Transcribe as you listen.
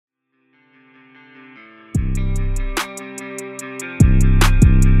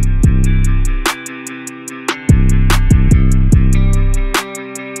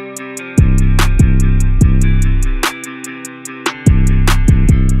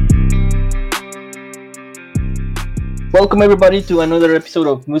Welcome everybody to another episode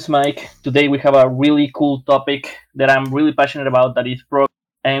of Moose Mike. Today we have a really cool topic that I'm really passionate about, that is pro,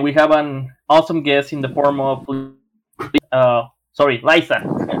 and we have an awesome guest in the form of Liza.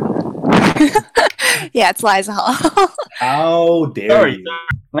 Yeah, it's Liza Hall. How dare Sorry, you?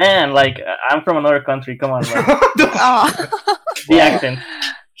 man. Like I'm from another country. Come on, man. Oh, The accent.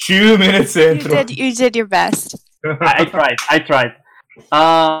 2 minutes intro. you did your best. I tried.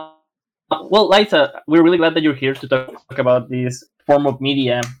 Well, Liza, we're really glad that you're here to talk about this form of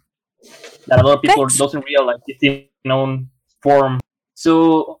media that a lot of people Thanks. doesn't realize it's in known form.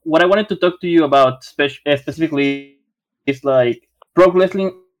 So, what I wanted to talk to you about specifically is like pro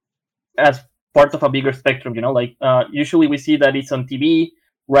wrestling as part of a bigger spectrum. Usually we see that it's on TV.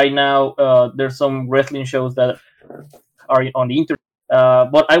 Right now, there's some wrestling shows that are on the internet.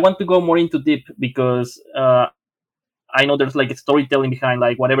 But I want to go more into deep because I know there's like a storytelling behind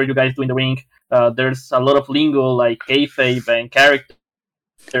like whatever you guys do in the ring. There's a lot of lingo like kayfabe and character,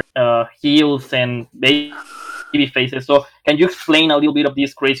 heels and baby faces. So can you explain a little bit of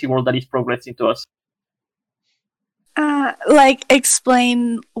this crazy world that is progressing to us?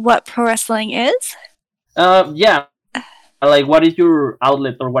 Explain what pro wrestling is? Yeah. Like, what is your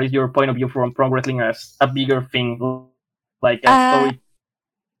outlet or what is your point of view from pro wrestling as a bigger thing, like a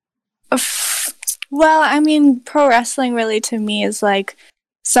story? Well, I mean, pro wrestling really to me is like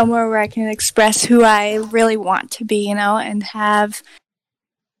somewhere where I can express who I really want to be, and have.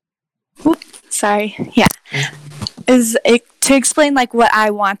 To explain like what I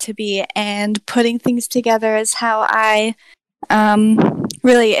want to be, and putting things together is how I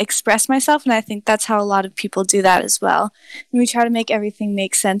really express myself, and I think that's how a lot of people do that as well. And we try to make everything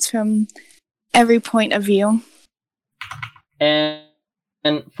make sense from every point of view.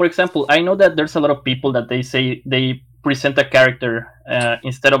 And for example, I know that there's a lot of people that they say they present a character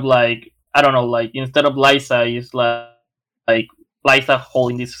instead of like, I don't know, like instead of Liza is like Liza Hall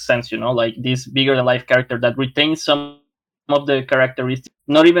in this sense, like this bigger than life character that retains some of the characteristics,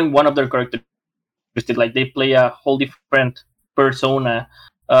 not even one of their characteristics, like they play a whole different persona.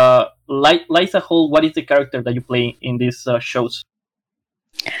 Liza Hall, what is the character that you play in these shows?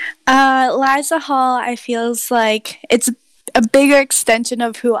 Liza Hall, I feels like it's a bigger extension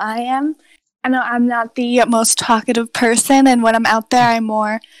of who I am. I know I'm not the most talkative person, and when I'm out there, I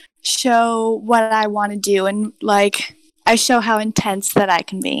more show what I want to do, and like I show how intense that I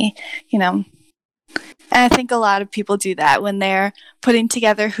can be, And I think a lot of people do that when they're putting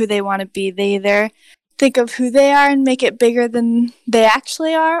together who they want to be. They either think of who they are and make it bigger than they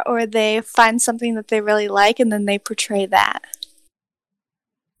actually are, or they find something that they really like and then they portray that.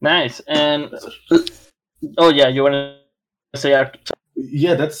 Nice. And oh yeah, you want to say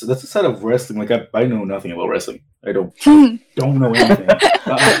Yeah, that's a side of wrestling. Like I know nothing about wrestling. I don't know anything.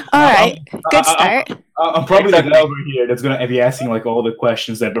 All right, good start. I'm probably the guy over here that's gonna be asking like all the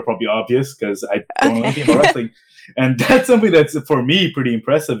questions that are probably obvious because I don't know anything about wrestling, and that's something that's for me pretty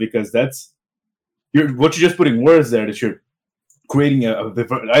impressive because you're just putting words there that you're creating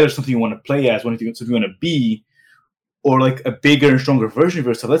either something you want to play as, something you want to be, or like a bigger and stronger version of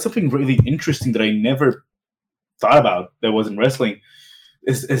yourself. That's something really interesting that I never thought about that wasn't wrestling.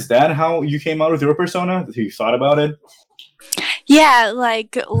 Is that how you came out with your persona? That you thought about it? Yeah,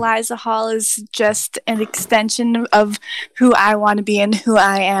 like Liza Hall is just an extension of who I want to be and who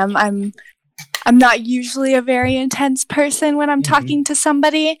I am. I'm not usually a very intense person when I'm talking to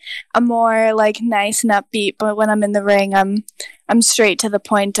somebody. I'm more like nice and upbeat, but when I'm in the ring, I'm straight to the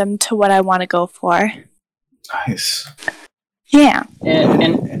point. I'm to what I want to go for. Nice. Yeah.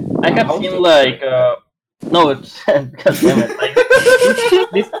 And I have seen like no, it's God damn it! Like,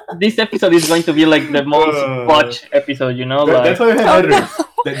 this episode is going to be like the most watched episode, That's why we have editors.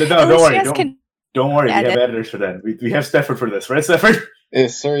 No, don't worry. Yeah, we have editors for that. We have Stafford for this, right, Stafford?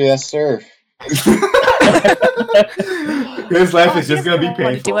 Yes, sir. His life is just gonna be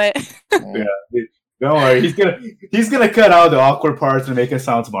painful. Do it. Yeah, don't worry. He's gonna cut out the awkward parts and make it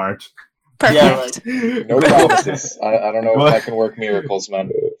sound smart. Perfect. Yeah, No promises. I don't know if I can work miracles, man.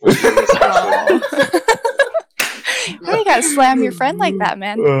 Why you gotta slam your friend like that,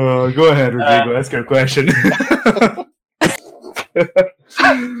 man? Go ahead, Rodrigo. Ask your question.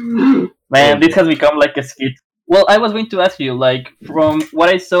 Man, this has become like a skit. Well, I was going to ask you, like, from what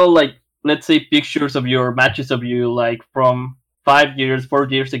I saw, like, let's say pictures of your matches of you, like, from 4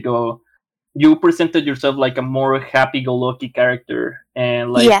 years ago, you presented yourself like a more happy-go-lucky character.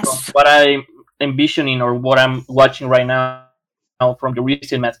 And, like, Yes. from what I'm envisioning or what I'm watching right now from the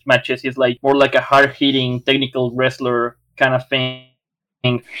recent matches is, like, more like a hard-hitting, technical wrestler kind of thing.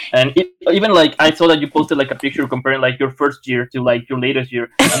 And even, like, I saw that you posted, like, a picture comparing, like, your first year to, like, your latest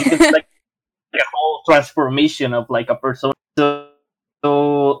year. And you can see, like, a whole transformation of like a person. So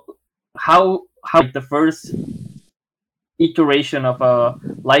how the first iteration of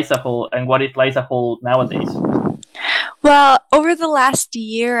Liza Hole, and what is Liza Hole nowadays? Well, over the last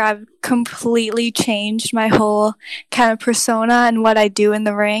year, I've completely changed my whole kind of persona and what I do in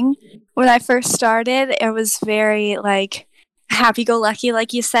the ring. When I first started, it was very like happy-go-lucky,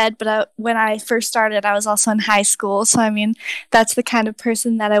 like you said, but when I first started, I was also in high school, so I mean, that's the kind of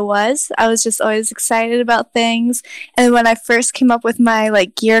person that I was. I was just always excited about things, and when I first came up with my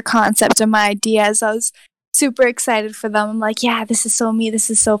like gear concept and my ideas, I was super excited for them. I'm like, yeah, this is so me, this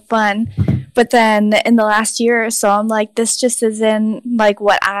is so fun. But then in the last year or so, I'm like, this just isn't like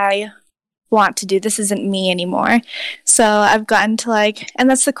what I want to do. This isn't me anymore. So I've gotten to like, and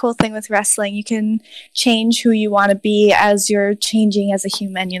that's the cool thing with wrestling. You can change who you want to be as you're changing as a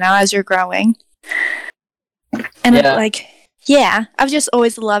human, you know, as you're growing. And I've just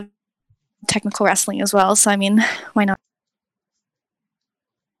always loved technical wrestling as well. So I mean, why not?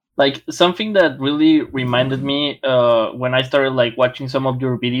 Like something that really reminded me when I started like watching some of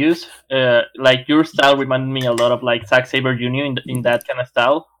your videos, like your style reminded me a lot of like Zack Sabre Jr. in that kind of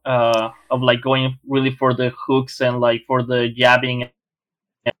style of like going really for the hooks and like for the jabbing,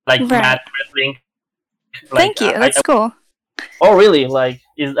 and, like mat wrestling. Like, Thank you. That's cool. Oh, really? Like,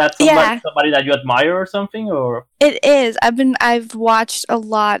 is that somebody that you admire or something, or? It is. I've watched a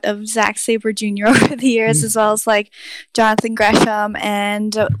lot of Zack Sabre Jr. over the years, as well as like Jonathan Gresham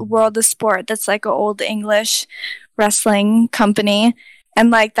and World of Sport. That's like an old English wrestling company, and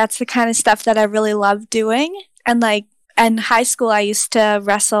like that's the kind of stuff that I really love doing. And like in high school, I used to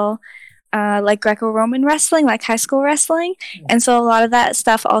wrestle. Like Greco-Roman wrestling, like high school wrestling. And so a lot of that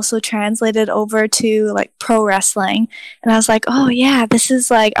stuff also translated over to like pro wrestling. And I was like, oh yeah, this is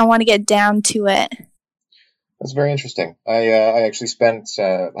like, I want to get down to it. That's very interesting. I actually spent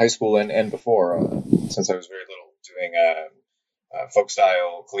high school and before, since I was very little, doing folk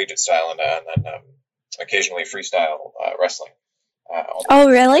style, collegiate style, and then occasionally freestyle wrestling. Oh,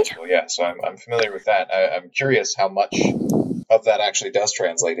 really? Yeah, so I'm familiar with that. I'm curious how much of that actually does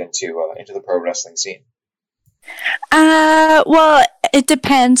translate into the pro wrestling scene. Well, it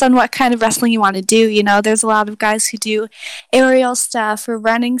depends on what kind of wrestling you want to do. You know, there's a lot of guys who do aerial stuff or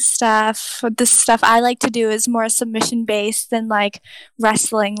running stuff. The stuff I like to do is more submission based than like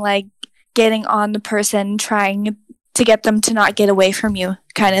wrestling, like getting on the person, trying to get them to not get away from you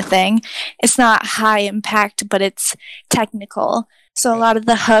kind of thing. It's not high impact, but it's technical. So a lot of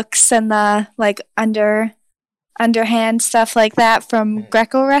the hooks and the like underhand stuff like that from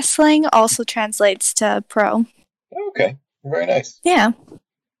Greco wrestling also translates to pro. Okay, very nice. Yeah.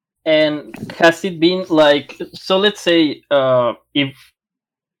 And has it been like, so let's say if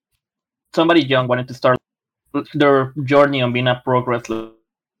somebody young wanted to start their journey on being a pro wrestler,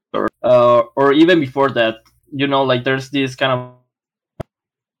 or even before that, you know, like there's this kind of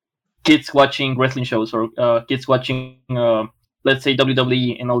kids watching wrestling shows, or kids watching let's say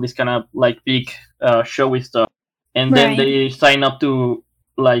WWE and all this kind of like big showy stuff, and then they sign up to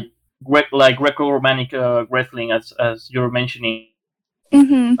like Greco-Romanic wrestling, as you're mentioning.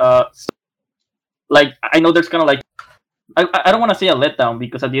 Mm-hmm. So, like I know there's kind of like I don't want to say a letdown,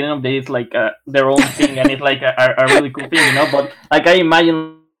 because at the end of the day it's like their own thing, and it's like a really cool thing, you know. But like I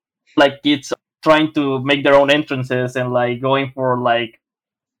imagine like kids trying to make their own entrances and like going for like,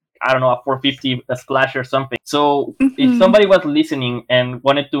 I don't know, a 450 splash or something. So if somebody was listening and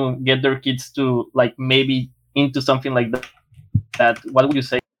wanted to get their kids to like maybe into something like that, what would you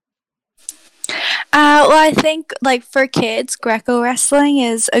say? Well, I think like for kids, Greco wrestling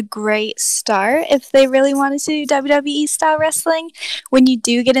is a great start if they really wanted to do WWE style wrestling. When you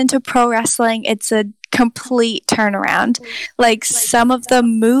do get into pro wrestling, it's a complete turnaround. Like some of the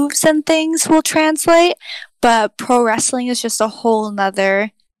moves and things will translate, but pro wrestling is just a whole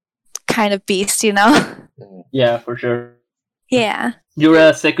nother kind of beast, you know? Yeah, for sure. Yeah. You're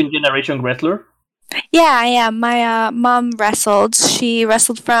a second generation wrestler? Yeah, I am. My mom wrestled. She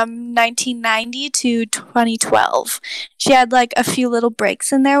wrestled from 1990 to 2012. She had like a few little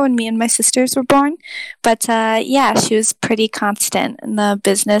breaks in there when me and my sisters were born. But yeah, she was pretty constant in the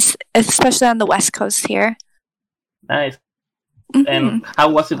business, especially on the West Coast here. Nice. Mm-hmm. And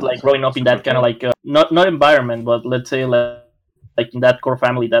how was it like growing up in that kind of like, not environment, but let's say like in that core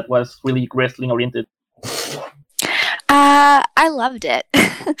family that was really wrestling oriented? I loved it.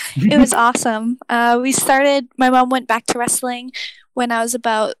 It was awesome. My mom went back to wrestling when I was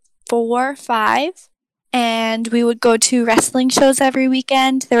about 4 or 5, and we would go to wrestling shows every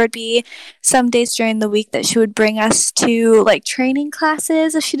weekend. There would be some days during the week that she would bring us to like training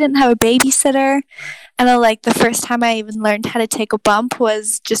classes if she didn't have a babysitter. And like the first time I even learned how to take a bump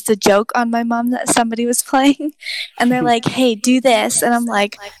was just a joke on my mom that somebody was playing. And they're like, hey, do this. And I'm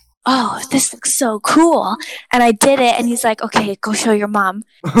like, oh, this looks so cool. And I did it. And he's like, okay, go show your mom.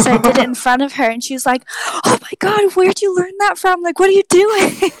 So I did it in front of her. And she's like, oh my God, where'd you learn that from? Like, what are you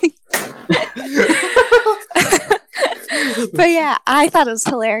doing? But yeah, I thought it was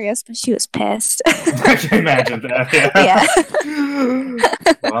hilarious, but she was pissed. I can imagine that. Yeah.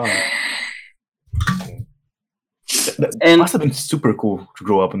 Wow. It must have been super cool to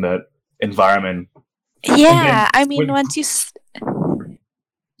grow up in that environment. Yeah, I mean, once you... Sorry,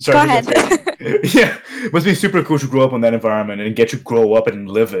 go ahead. Yeah, it must be super cool to grow up in that environment and get to grow up and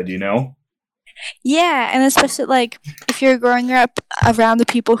live it, you know? Yeah, and especially like if you're growing up around the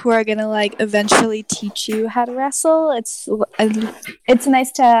people who are gonna like eventually teach you how to wrestle, it's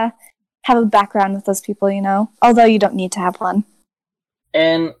nice to have a background with those people, you know. Although you don't need to have one.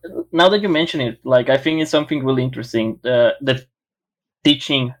 And now that you mention it, like I think it's something really interesting. The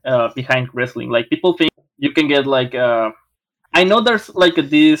teaching behind wrestling, like people think you can get like. I know there's like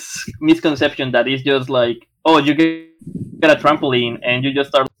this misconception that it's just like, oh, you get a trampoline and you just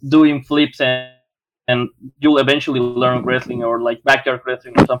start doing flips and you'll eventually learn wrestling or like backyard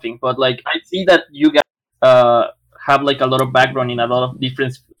wrestling or something. But like I see that you guys have like a lot of background in a lot of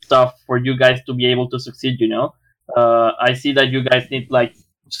different stuff for you guys to be able to succeed, you know. I see that you guys need like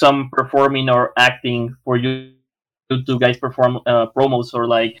some performing or acting for you to guys perform promos, or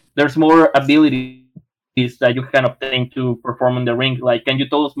like there's more ability that you can obtain to perform in the ring. Like, can you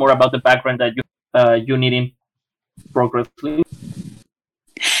tell us more about the background that you need in pro wrestling?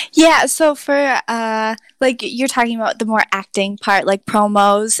 Yeah, so for like you're talking about the more acting part, like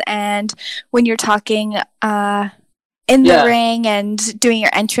promos, and when you're talking in the ring and doing your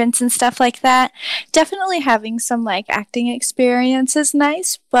entrance and stuff like that, definitely having some like acting experience is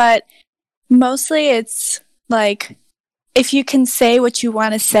nice, but mostly it's like if you can say what you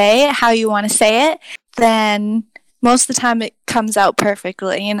want to say, how you want to say it, then most of the time it comes out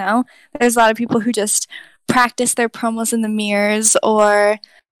perfectly, you know? There's a lot of people who just practice their promos in the mirrors or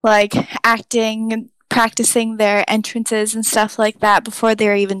like practicing their entrances and stuff like that before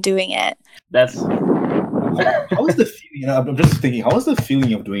they're even doing it. That's... How is the feeling? I'm just thinking, how is the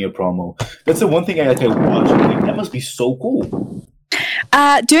feeling of doing a promo? That's the one thing I watch. I'm like, that must be so cool. Doing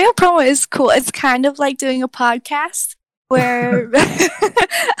a promo is cool. It's kind of like doing a podcast where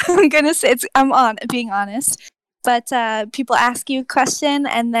I'm gonna say being honest, but people ask you a question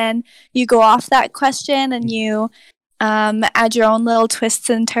and then you go off that question and you add your own little twists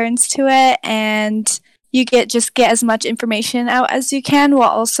and turns to it, and you get as much information out as you can while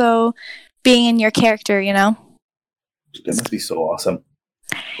also being in your character, you know. That must be so awesome.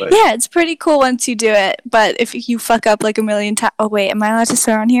 Like, yeah, it's pretty cool once you do it, but if you fuck up like a million times... Oh, wait, am I allowed to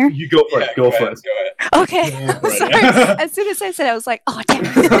swear on here? You go for it. Go for it. Okay. Sorry. As soon as I said it, I was like, oh, damn.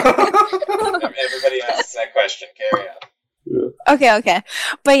 Everybody asks that question. Carry on. Okay.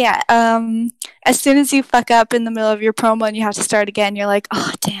 But yeah, as soon as you fuck up in the middle of your promo and you have to start again, you're like,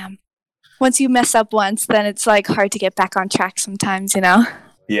 oh, damn. Once you mess up once, then it's like hard to get back on track sometimes, you know?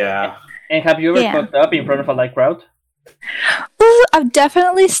 Yeah. And have you ever fucked up in front of a live crowd? Well, I've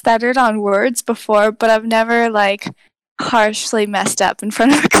definitely stuttered on words before, but I've never like harshly messed up in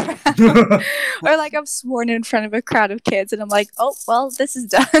front of a crowd. Or like I've sworn in front of a crowd of kids and I'm like, oh, well, this is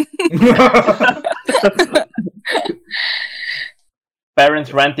done.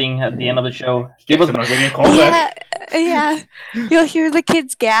 Parents ranting at the end of the show. Yeah. You'll hear the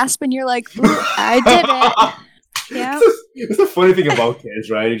kids gasp and you're like, I did it. Yeah. It's the funny thing about kids,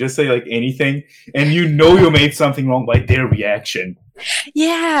 right? You just say like anything and you know you made something wrong by their reaction.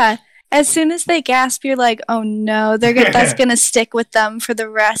 Yeah. As soon as they gasp, you're like, oh no, that's going to stick with them for the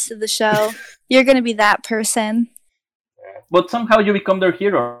rest of the show. You're going to be that person. But somehow you become their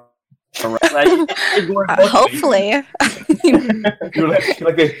hero. Like, hopefully. You're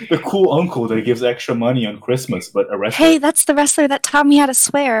like the cool uncle that gives extra money on Christmas, but a wrestler. Hey, that's the wrestler that taught me how to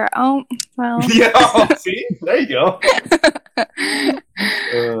swear. Oh, well. Yeah, see? There you go.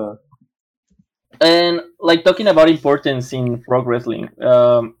 And like talking about importance in pro wrestling,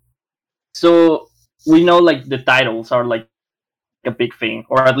 so we know like the titles are like a big thing,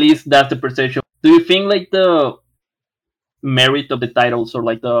 or at least that's the perception. Do you think like the merit of the titles or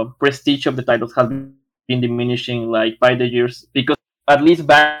like the prestige of the titles has been diminishing like by the years? Because at least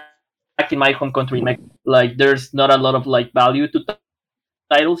back in my home country, like there's not a lot of like value to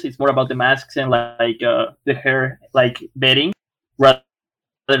titles. It's more about the masks and like the hair like betting rather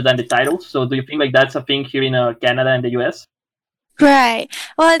than the titles. So do you think like that's a thing here in Canada and the US? Right.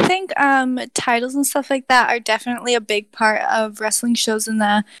 Well, I think titles and stuff like that are definitely a big part of wrestling shows in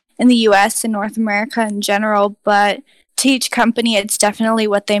the US and North America in general, but to each company it's definitely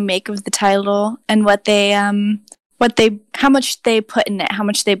what they make of the title and what they how much they put in it, how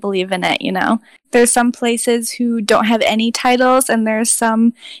much they believe in it, you know. There's some places who don't have any titles and there's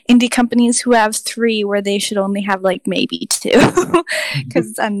some indie companies who have 3 where they should only have like maybe 2 cuz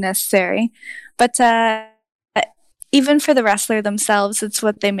it's unnecessary. But even for the wrestler themselves, it's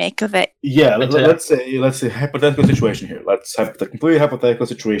what they make of it. Yeah, let's say hypothetical situation here. Let's have the completely hypothetical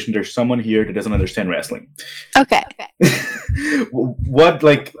situation. There's someone here that doesn't understand wrestling. Okay. what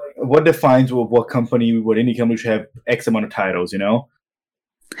defines what company, what indie company should have X amount of titles? You know,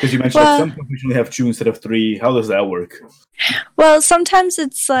 because you mentioned that some companies only have 2 instead of 3. How does that work? Well, sometimes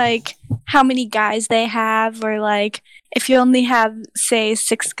it's like how many guys they have, or like if you only have, say,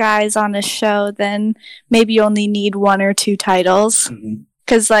 6 guys on a show, then maybe you only need 1 or 2 titles.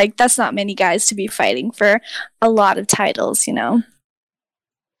 Because, like, that's not many guys to be fighting for a lot of titles, you know?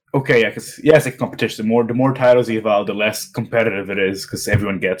 Okay, yeah, because, yeah, it's like competition. The more titles you have, the less competitive it is, because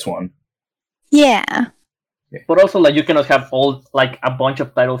everyone gets one. Yeah. But also, like, you cannot have all, like, a bunch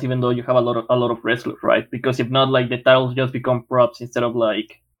of titles, even though you have a lot of wrestlers, right? Because if not, like, the titles just become props instead of,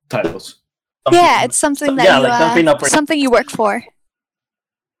 like... titles. Yeah, it's something that something you work for.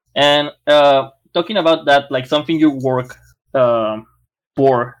 And talking about that, like something you work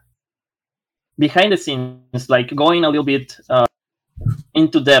for behind the scenes, like going a little bit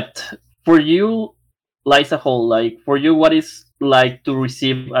into depth for you, Liza Hall. Like for you, what is like to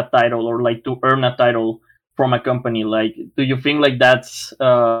receive a title or like to earn a title from a company? Like, do you think like that's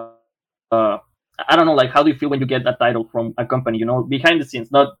I don't know, like how do you feel when you get a title from a company? You know, behind the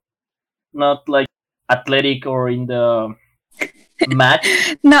scenes, not like athletic or in the match.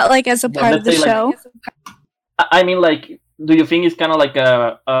 Not like as a part of the show. Like, I mean, like, do you think it's kind of like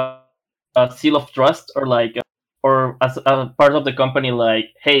a seal of trust, or like, or as a part of the company,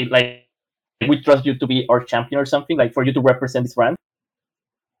 like, hey, like we trust you to be our champion or something, like for you to represent this brand?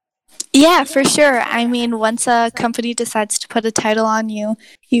 Yeah, for sure. I mean, once a company decides to put a title on you,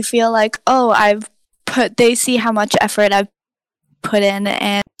 you feel like, oh, they see how much effort I've put in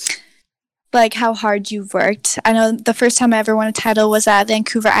and like how hard you've worked. I know the first time I ever won a title was at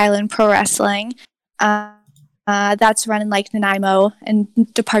Vancouver Island Pro Wrestling. That's run in like Nanaimo and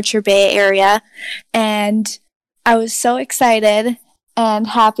Departure Bay area. And I was so excited and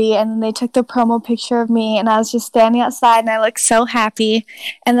happy, and then they took the promo picture of me and I was just standing outside and I looked so happy.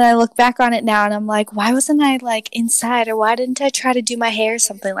 And then I look back on it now and I'm like, why wasn't I like inside, or why didn't I try to do my hair or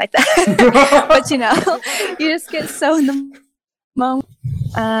something like that? But you know, you just get so in the moment.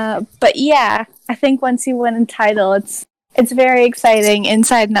 But yeah, I think once you win a title, it's very exciting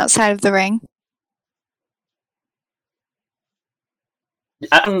inside and outside of the ring.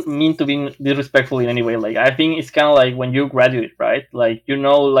 I don't mean to be disrespectful in any way. Like, I think it's kind of like when you graduate, right? Like, you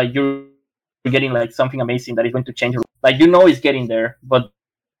know, like you're getting like something amazing that is going to change your life. Like, you know, it's getting there, but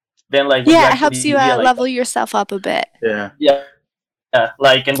then like it helps you level yourself up a bit. Yeah.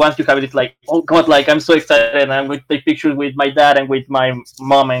 Like, and once you have it, it's like, oh god, like I'm so excited, and I'm going to take pictures with my dad and with my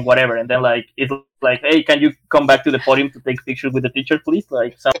mom and whatever, and then like it's like, hey, can you come back to the podium to take pictures with the teacher, please?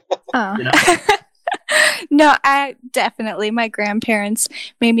 Like, you know. No, my grandparents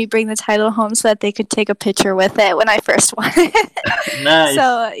made me bring the title home so that they could take a picture with it when I first won it. Nice.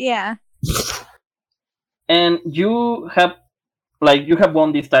 So yeah. And you have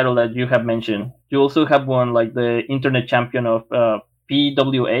won this title that you have mentioned. You also have won like the internet champion of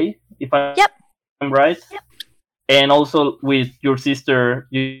PWA, if I'm right. Yep. And also with your sister,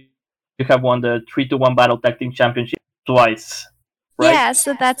 you have won the 3-1 Battle Tag Team Championship twice, right? Yeah,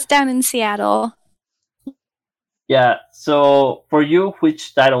 so that's down in Seattle. Yeah, so for you,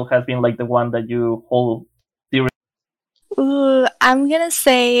 which title has been like the one that you hold? Ooh, I'm going to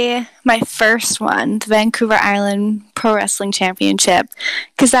say my first one, the Vancouver Island Pro Wrestling Championship,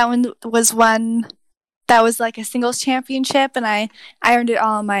 because that one was one that was like a singles championship, and I earned it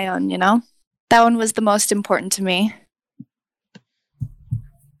all on my own, you know? That one was the most important to me.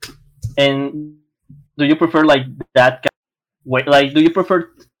 And do you prefer like that kind of way? Like, do you prefer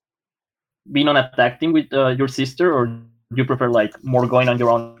being on a tag team with your sister, or do you prefer like more going on your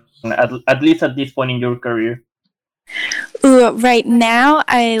own, at least at this point in your career? Ooh, right now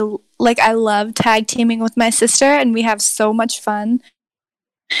I love tag teaming with my sister, and we have so much fun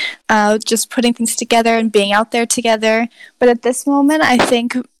just putting things together and being out there together. But at this moment, I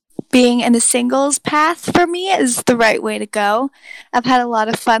think being in a singles path for me is the right way to go. I've had a lot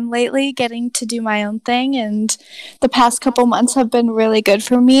of fun lately getting to do my own thing, and the past couple months have been really good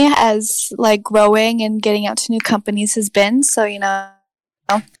for me as like growing and getting out to new companies has been. So,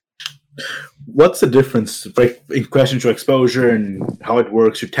 What's the difference in question to exposure and how it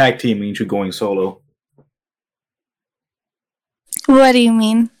works, your tag teaming to going solo? What do you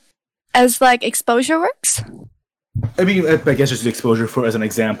mean? As like exposure works? I mean, I guess just exposure for as an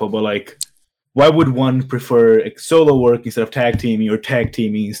example, but like, why would one prefer solo work instead of tag teaming, or tag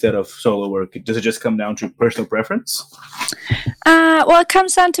teaming instead of solo work? Does it just come down to personal preference? Well, it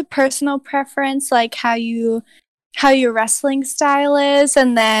comes down to personal preference, like how your wrestling style is,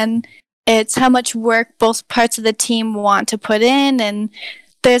 and then it's how much work both parts of the team want to put in, and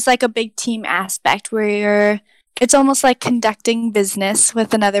there's like a big team aspect where it's almost like conducting business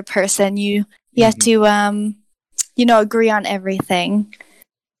with another person. You have to agree on everything.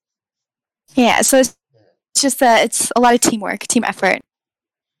 Yeah, so it's just it's a lot of teamwork, team effort.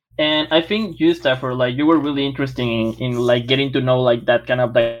 And I think you, Stafford, like you were really interested in like getting to know like that kind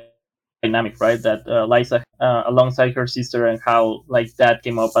of dynamic, right? That Liza alongside her sister, and how like that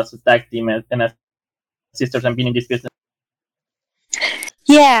came up as a tag team and as sisters and being in this business.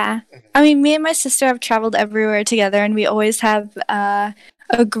 Yeah, I mean, me and my sister have traveled everywhere together, and we always have a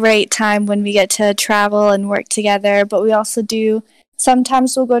great time when we get to travel and work together. But we also do.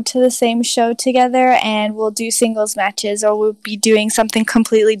 Sometimes we'll go to the same show together and we'll do singles matches, or we'll be doing something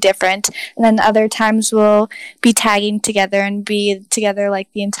completely different. And then other times we'll be tagging together and be together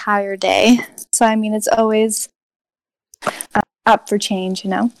like the entire day. So, I mean, it's always up for change,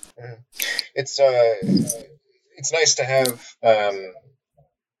 It's nice to have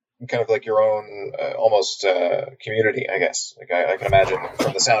kind of like your own almost community, I guess. Like I can imagine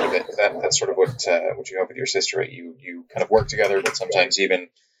from the sound of it, that's sort of what you have with your sister. Right? You kind of work together, but sometimes even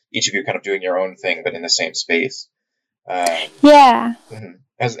each of you kind of doing your own thing, but in the same space. Yeah.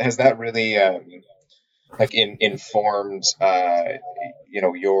 Has that really informed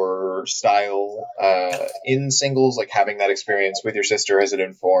your style in singles? Like having that experience with your sister, has it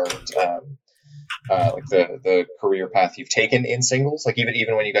informed like the career path you've taken in singles? Like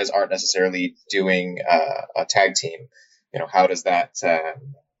even when you guys aren't necessarily doing a tag team, how does that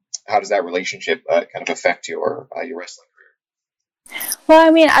relationship kind of affect your wrestling career? Well,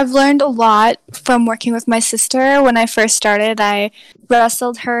 I mean, I've learned a lot from working with my sister. When I first started, I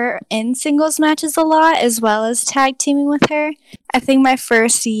wrestled her in singles matches a lot, as well as tag teaming with her. I think my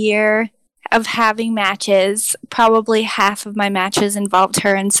first year of having matches, probably half of my matches involved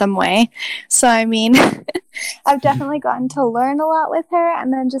her in some way. So, I mean, I've definitely gotten to learn a lot with her,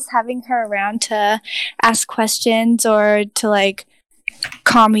 and then just having her around to ask questions or to, like,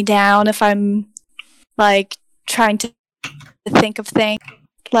 calm me down if I'm, like, trying to think of things,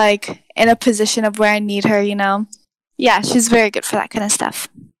 like, in a position of where I need her, Yeah, she's very good for that kind of stuff.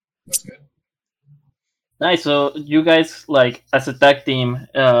 That's good. Nice. So you guys, like, as a tag team,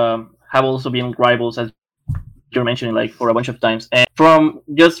 have also been rivals, as you're mentioning, like, for a bunch of times. And from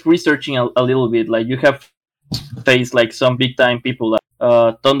just researching a little bit, like, you have faced like some big time people like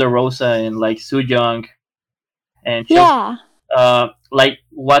Thunder Rosa and like Su Yung and yeah. Like,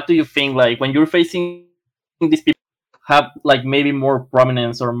 what do you think, like, when you're facing these people have like maybe more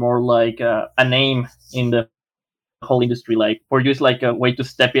prominence or more like a name in the whole industry, like for you it's like a way to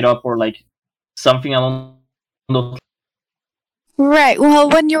step it up or like something along those? Right. Well,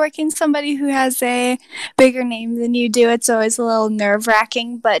 when you're working somebody who has a bigger name than you do, it's always a little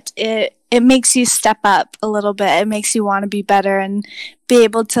nerve-wracking, but it makes you step up a little bit. It makes you want to be better and be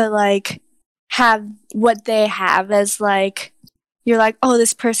able to, like, have what they have as, like, you're like, oh,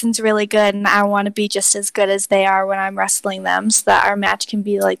 this person's really good, and I want to be just as good as they are when I'm wrestling them so that our match can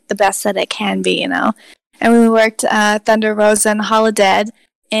be, like, the best that it can be, And when we worked Thunder Rosa and Holodead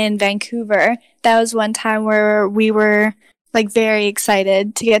in Vancouver, that was one time where we were like very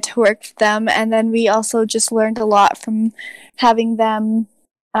excited to get to work with them, and then we also just learned a lot from having them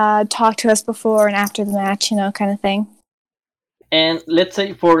talk to us before and after the match, kind of thing. And let's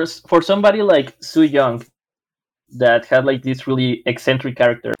say for somebody like Su Yung that had like this really eccentric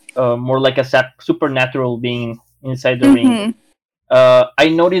character, more like a supernatural being inside the ring. I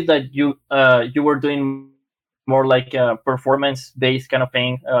noticed that you were doing more like a performance-based kind of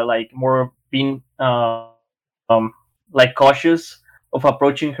thing, like more being like cautious of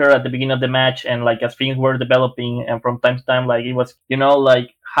approaching her at the beginning of the match, and like as things were developing, and from time to time, like it was,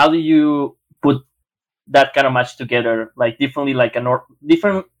 like how do you put that kind of match together, like differently, like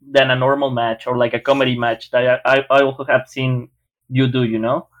different than a normal match or like a comedy match that I also have seen you do,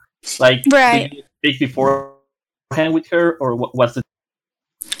 like right. Did you speak beforehand with her, or what's the?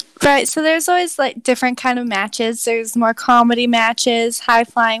 Right, so there's always like different kind of matches. There's more comedy matches, high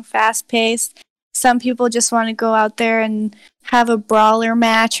flying, fast paced. Some people just want to go out there and have a brawler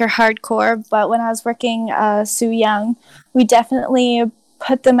match or hardcore. But when I was working Sue Young, we definitely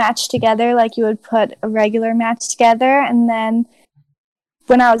put the match together like you would put a regular match together. And then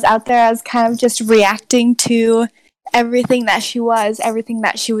when I was out there, I was kind of just reacting to everything that she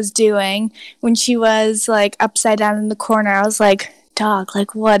was doing. When she was like upside down in the corner, I was like, dog,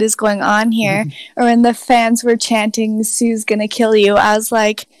 like what is going on here? Or when the fans were chanting, Sue's gonna kill you, I was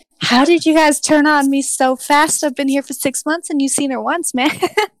like, how did you guys turn on me so fast? I've been here for 6 months and you've seen her once, man.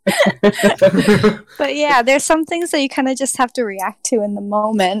 But yeah, there's some things that you kind of just have to react to in the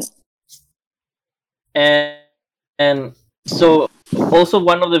moment. And so also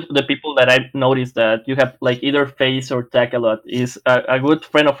one of the people that I've noticed that you have like either face or tag a lot is a good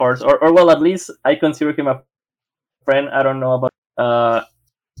friend of ours, or well, at least I consider him a friend. I don't know about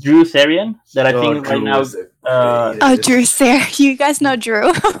Drew Sarian, that I think right now. Drew Sarian. You guys know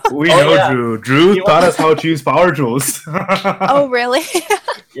Drew? We know Drew. Drew taught us how to use power tools. Oh, really?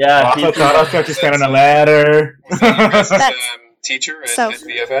 Yeah. Also taught us how to stand on a ladder. Teacher at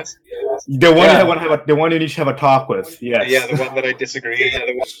BFS? The one you need to have a talk with. Yes. Yeah, the one that I disagree. Yeah,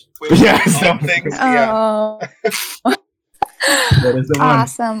 the one. Things. Oh. That is the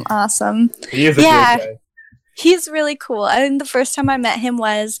one. Awesome. He is a good guy. He's really cool. I think the first time I met him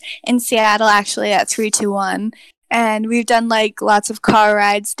was in Seattle, actually, at 321. And we've done like lots of car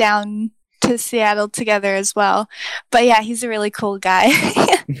rides down to Seattle together as well. But yeah, he's a really cool guy.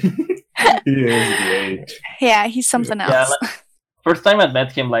 He is great. Yeah, he's something else. Yeah, first time I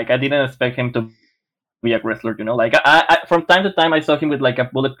met him, like I didn't expect him to be a wrestler, you know. Like I from time to time I saw him with like a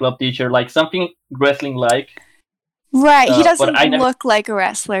Bullet Club t-shirt, like something wrestling like. Right, he doesn't look like a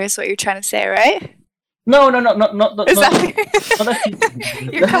wrestler, is what you're trying to say, right? No. Is that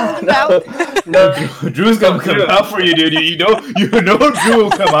you're calling him out? No, Drew's gonna come out for you, dude. You know Drew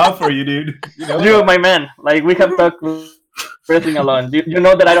will come out for you, dude. You know Drew, my man. Like we have talked wrestling alone. You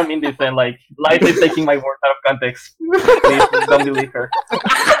know that I don't mean this, and like Liza is taking my words out of context. Please don't believe her.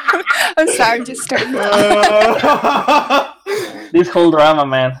 I'm sorry, I'm just starting. This whole drama,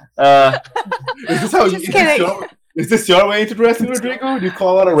 man. Is this how is this your way into wrestling, Rodrigo? Do you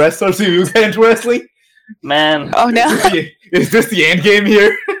call out a wrestler so you get into wrestling? Man. Oh no. Is this the end game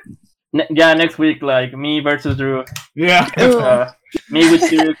here? Next week, like me versus Drew. Yeah. Me with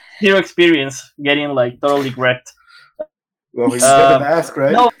zero experience, getting like totally wrecked. Well, he's got the mask,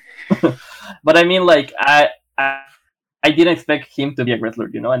 right? No, but I mean, like I didn't expect him to be a wrestler,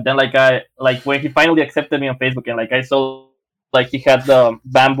 you know. And then like when he finally accepted me on Facebook, and like I saw like he had the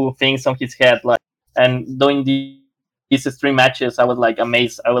bamboo things on his head, like, and doing these stream matches, I was like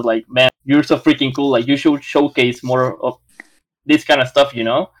amazed. I was like, man, you're so freaking cool. Like you should showcase more of this kind of stuff, you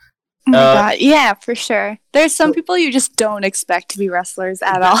know. Oh my God. Yeah, for sure. There's some people you just don't expect to be wrestlers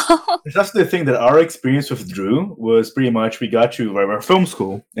at all. That's the thing, that our experience with Drew was pretty much we got to our film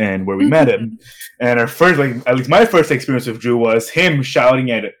school and where we met him. And our first, like at least my first experience with Drew was him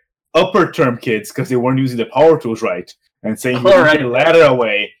shouting at upper term kids because they weren't using the power tools right, and saying he would get a ladder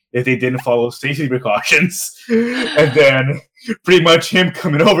away if they didn't follow safety precautions. And then pretty much him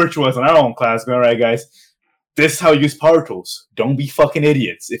coming over to us in our own class going, all right, guys, this is how you use power tools. Don't be fucking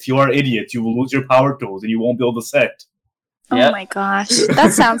idiots. If you are idiots, you will lose your power tools and you won't be able to set. Oh my gosh.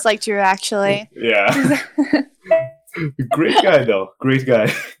 That sounds like Drew, actually. Yeah. Great guy, though. Great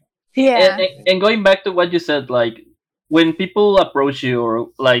guy. Yeah. And going back to what you said, like, when people approach you or,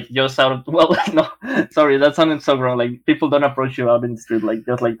 like, just out of... Well, no, sorry, that sounded so wrong. Like, people don't approach you out in the street, like,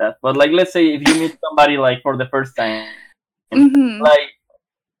 just like that. But, like, let's say if you meet somebody, like, for the first time, like,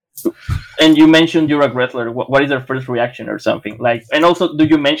 and you mentioned you're a wrestler, what is their first reaction or something? Like, and also, do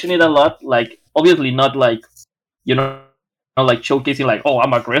you mention it a lot? Like, obviously not like, you know, like showcasing like, oh,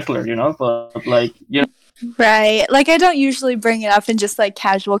 I'm a wrestler, you know, but like, you know. Right. Like, I don't usually bring it up in just like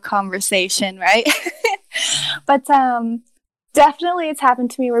casual conversation, right? But definitely it's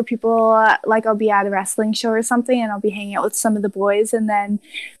happened to me where people, like, I'll be at a wrestling show or something and I'll be hanging out with some of the boys, and then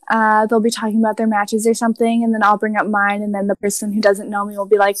they'll be talking about their matches or something, and then I'll bring up mine, and then the person who doesn't know me will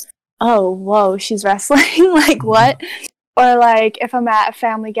be like, oh, whoa, she's wrestling? Like, what? Or like if I'm at a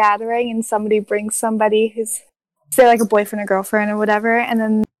family gathering and somebody brings somebody who's, say, like a boyfriend or girlfriend or whatever, and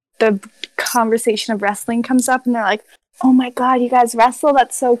then the conversation of wrestling comes up and they're like, oh my God, you guys wrestle?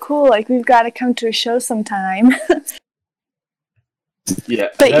 That's so cool. Like, we've got to come to a show sometime. Yeah,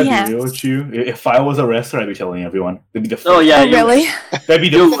 But that'd yeah. be real with you. If I was a wrestler, I'd be telling everyone. That'd be the first, Oh yeah, Oh, you- really? that'd be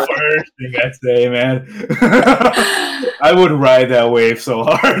the You- first thing I'd say, man. I would ride that wave so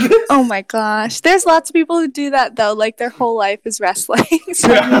hard. Oh my gosh. There's lots of people who do that though. Like their whole life is wrestling.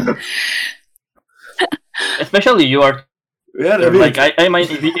 So, I mean, especially you are Yeah, I mean, like I might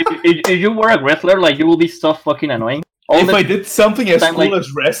if you were a wrestler, like you will be so fucking annoying. All if the I did something as time, cool like-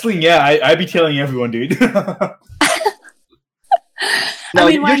 as wrestling, yeah, I'd be telling everyone, dude. No,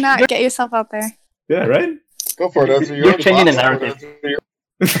 I mean, why you're- not you're- get yourself out there? Yeah, right? Go for it. Arthur. You're changing the narrative.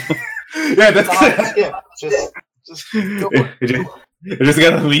 Yeah, that's Yeah, just go for it. You just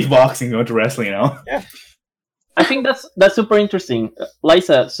gotta leave boxing and go to wrestling, you know? I think that's super interesting,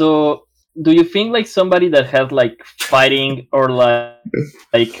 Liza. So, do you think like somebody that has like fighting or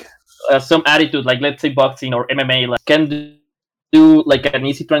like some attitude, like let's say boxing or MMA, like can do like an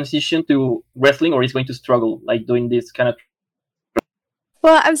easy transition to wrestling, or is going to struggle like doing this kind of?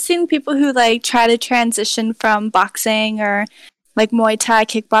 Well, I've seen people who like try to transition from boxing or like Muay Thai,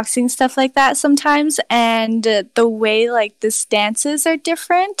 kickboxing, stuff like that sometimes, and the way like the stances are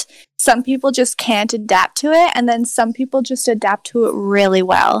different. Some people just can't adapt to it, and then some people just adapt to it really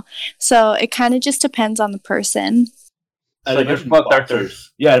well. So it kind of just depends on the person. So I'd you're imagine fucked, Arthur.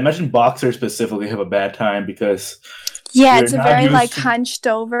 boxers. Yeah, I imagine boxers specifically have a bad time because Yeah, You're it's a not very used like to- hunched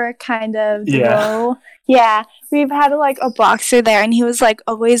over kind of Yeah. row. Yeah, we've had like a boxer there, and he was like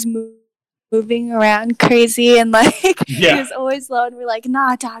always moving around crazy, and like he Yeah. was always low, and we're like,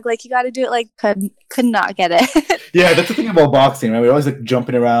 nah, dog, like you got to do it. Like could not get it. yeah, that's the thing about boxing, right? We're always like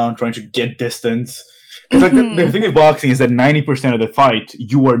jumping around, trying to get distance. It's like Mhm. the thing with boxing is that 90% of the fight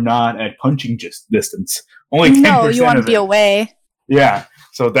you are not at punching just distance. Only 10% No, you want to of be it. away. Yeah.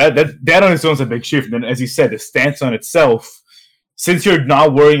 So that on its own is a big shift. And then, as you said, the stance on itself, since you're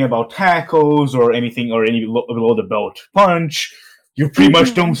not worrying about tackles or anything or any below the belt punch, you pretty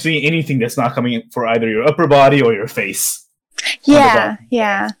much Mhm. don't see anything that's not coming in for either your upper body or your face. Yeah,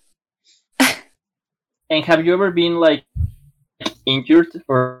 yeah. And have you ever been like injured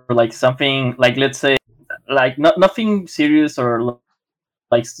or like something like let's say like nothing serious or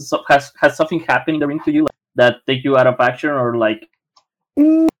like has something happened in the ring to you like, that take you out of action or like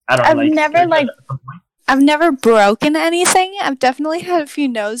Mm, I don't know, I've like never, scared like- at some point? I've never broken anything. I've definitely had a few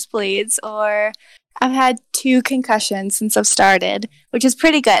nosebleeds, or I've had 2 concussions since I've started, which is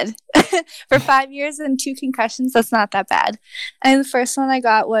pretty good. For 5 years and 2 concussions, that's not that bad. And the first one I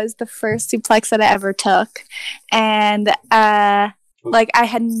got was the first suplex that I ever took. And like I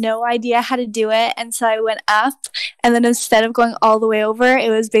had no idea how to do it, and so I went up, and then instead of going all the way over, it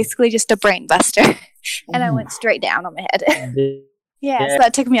was basically just a brain buster. And I went straight down on my head. Yeah, so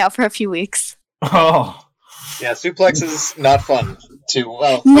that took me out for a few weeks. Oh. Yeah, suplex is not fun to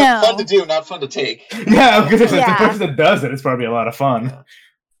No. fun to do, not fun to take. Yeah, because the Yeah. person that does it, it's probably a lot of fun.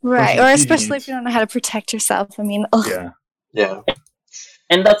 Right, Personal or especially feelings. if you don't know how to protect yourself. I mean, ugh. Yeah. Yeah.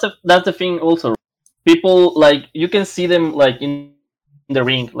 And that's the thing also. People like you can see them like in the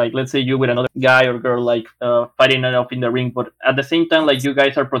ring, like let's say you with another guy or girl like fighting it up in the ring, but at the same time like you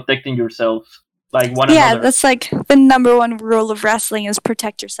guys are protecting yourselves like one Yeah, another. that's like the number one rule of wrestling is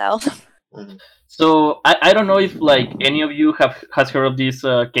protect yourself. So I don't know if like any of you has heard of this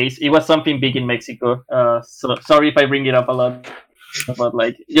case. It was something big in Mexico. So sorry if I bring it up a lot, but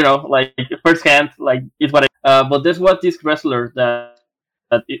like you know, like firsthand, like it's what. But this was this wrestler that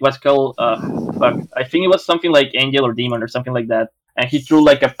it was called. Fuck, I think it was something like Angel or Demon or something like that, and he threw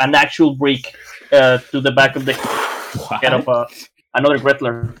like an actual brick to the back of the head of another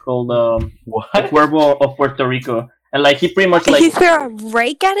wrestler called the What? Cuervo of Puerto Rico, and like he pretty much He like threw a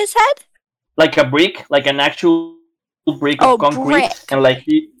rake at his head? like a brick, like an actual brick Oh, of concrete, brick. and like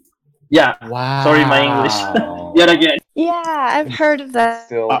he, yeah, Wow. Sorry, my English. yet again. Yeah, I've heard of that.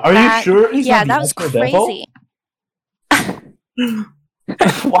 Still, Are you That- sure? He's Yeah, not that the was Ultra Devil? crazy.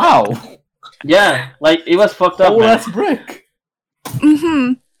 Wow. Yeah, like it was fucked up. Oh, man. that's brick.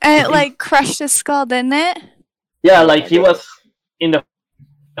 Mm-hmm. And it like crushed his skull, didn't it? Yeah, like he was in the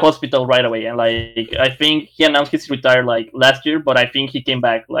hospital right away, and like I think he announced he's retired like last year, but I think he came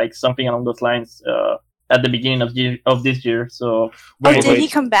back like something along those lines at the beginning of this year. So Oh, Wait, did he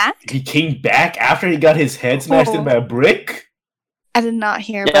come back? He came back after he got his head smashed in Oh. by a brick? I did not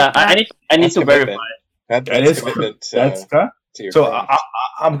hear yeah, about that. I need That's to commitment. verify. That, That that's is commitment That's to your so. craft.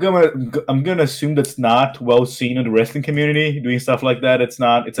 I'm gonna assume that's not well seen in the wrestling community. Doing stuff like that, it's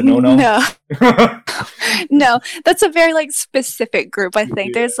not. It's a no. No, no, that's a very like specific group. I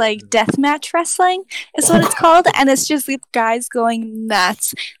think there's like deathmatch wrestling is what it's called, and it's just these guys going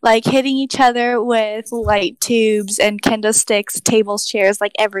nuts, like hitting each other with light tubes and kendo sticks, tables, chairs,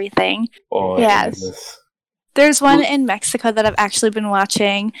 like everything. Oh, Yes. goodness. There's one in Mexico that I've actually been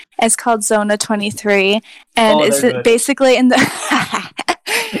watching. It's called Zona 23, and Oh, it's they're good. basically in the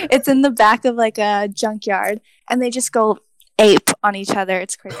it's in the back of like a junkyard, and they just go ape on each other.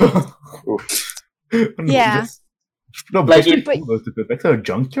 It's crazy. Yeah. No, but Like, that's pretty cool, though, back to a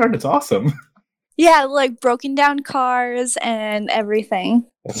junkyard. It's awesome. Yeah, like broken down cars and everything.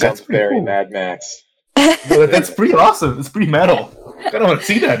 That sounds pretty very cool. Mad Max. No, that's pretty awesome. It's pretty metal. I don't want to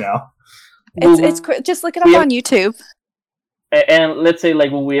see that now. Just look it up on YouTube. And let's say,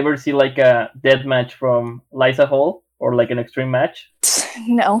 like, will we ever see like a death match from Liza Hall or like an extreme match?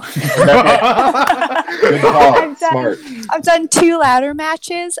 No. Good call. Smart. I've done 2 ladder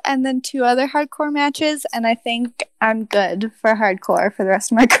matches and then 2 other hardcore matches, and I think I'm good for hardcore for the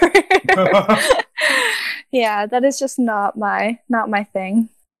rest of my career. Yeah, that is just not my thing.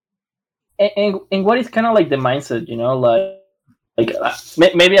 And what is kind of like the mindset, you know,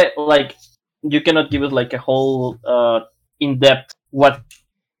 maybe like you cannot give us like a whole in depth what's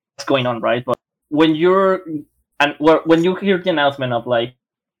going on, right? But when when you hear the announcement of like,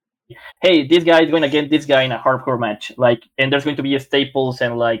 hey, this guy is going against this guy in a hardcore match, like, and there's going to be staples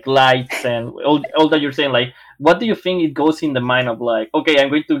and like lights and all that you're saying, like, what do you think it goes in the mind of like, okay, I'm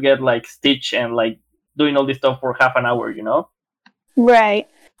going to get like Stitch and like doing all this stuff for half an hour, you know? Right.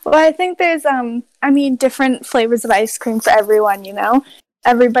 Well, I think there's different flavors of ice cream for everyone, you know?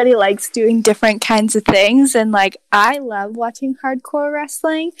 Everybody likes doing different kinds of things, and like I love watching hardcore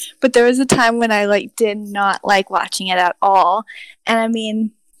wrestling, but there was a time when I like did not like watching it at all. And I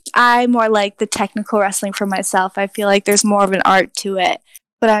mean, I more like the technical wrestling for myself. I feel like there's more of an art to it.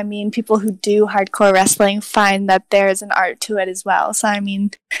 But I mean, people who do hardcore wrestling find that there's an art to it as well. So I mean,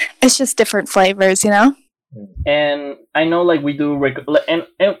 it's just different flavors, you know? And I know like we do and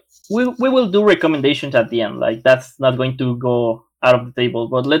we will do recommendations at the end. Like that's not going to go out of the table.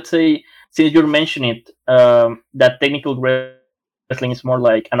 But let's say, since you're mentioning it, that technical wrestling is more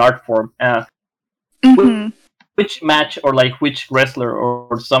like an art form. Which match or like which wrestler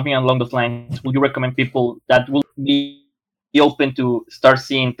or something along those lines would you recommend people that will be open to start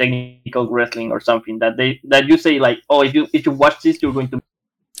seeing technical wrestling or something that you say like, oh, if you watch this, you're going to.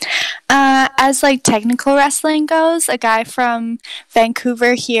 As like technical wrestling goes, a guy from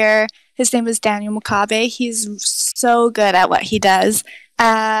Vancouver here, his name is Daniel Makabe. He's so good at what he does.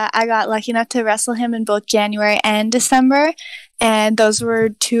 I got lucky enough to wrestle him in both January and December, and those were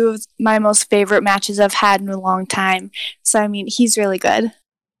 2 of my most favorite matches I've had in a long time. So I mean, he's really good.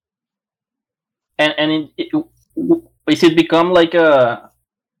 And is it become like a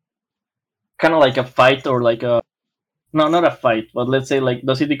kind of like a fight or like a not a fight, but let's say like,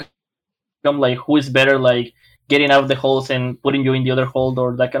 does it become like who is better, like getting out of the holes and putting you in the other hold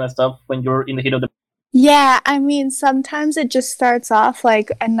or that kind of stuff when you're in the heat of the? Yeah, I mean, sometimes it just starts off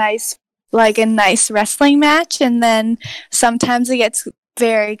like a nice wrestling match, and then sometimes it gets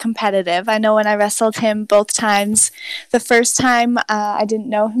very competitive. I know when I wrestled him both times, the first time I didn't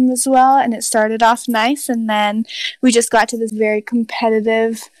know him as well, and it started off nice, and then we just got to this very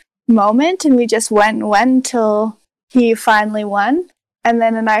competitive moment, and we just went until he finally won. And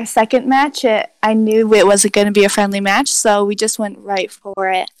then in our second match, I knew it wasn't going to be a friendly match, so we just went right for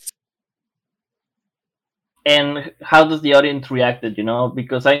it. And how does the audience reacted, you know?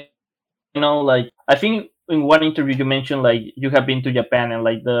 Because I know, like, I think in one interview you mentioned, like, you have been to Japan, and,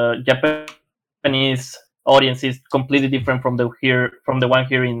 like, the Japanese audience is completely different from the one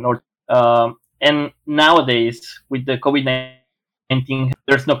here in North. And nowadays, with the COVID-19,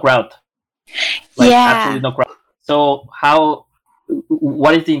 there's no crowd. Like, absolutely no crowd. So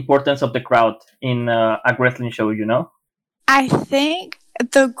what is the importance of the crowd in a wrestling show, you know? I think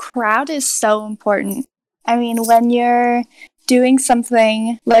the crowd is so important. I mean, when you're doing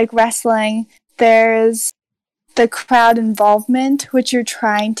something like wrestling, there's the crowd involvement, which you're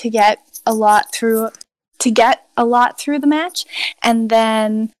trying to get a lot through the match. And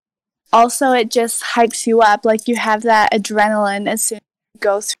then also it just hypes you up. Like, you have that adrenaline as soon as you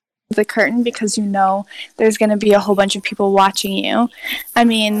go through the curtain, because you know there's going to be a whole bunch of people watching you. I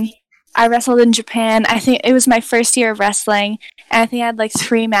mean, I wrestled in Japan. I think it was my first year of wrestling, and I think I had like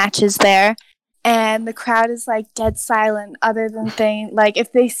 3 matches there, and the crowd is like dead silent, other than like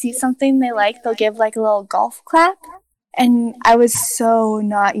if they see something they like, they'll give like a little golf clap. And I was so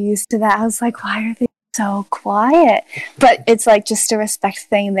not used to that. I was like, why are they so quiet? But it's like just a respect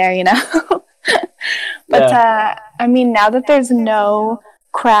thing there, you know. But I mean, now that there's no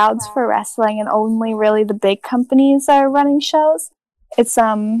crowds for wrestling and only really the big companies are running shows, it's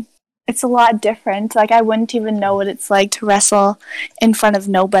a lot different. Like, I wouldn't even know what it's like to wrestle in front of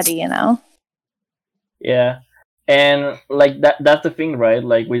nobody, you know? Yeah. And like that's the thing, right?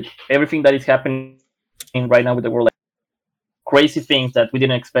 Like, with everything that is happening right now with the world, like, crazy things that we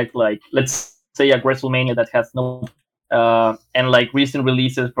didn't expect. Like, let's say a WrestleMania that has no and like recent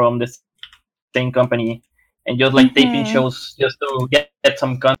releases from the same company, and just like taping shows just to get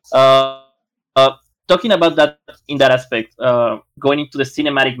some content. Talking about that in that aspect, going into the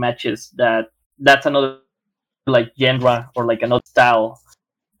cinematic matches, that's another like genre or like another style.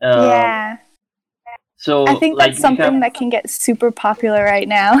 Yeah. So I think like that's something that can get super popular right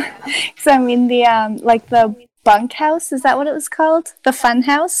now. So I mean, the like the bunkhouse, is that what it was called? The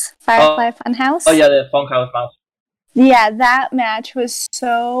Funhouse, Firefly Funhouse. Oh yeah, the Funhouse match. Yeah, that match was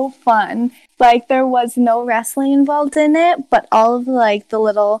so fun. Like, there was no wrestling involved in it, but all of like the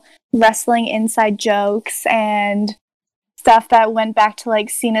little wrestling inside jokes and stuff that went back to like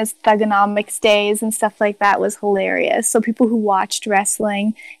Cena's Thugonomics days and stuff like that was hilarious. So people who watched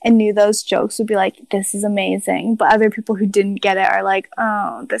wrestling and knew those jokes would be like, this is amazing. But other people who didn't get it are like,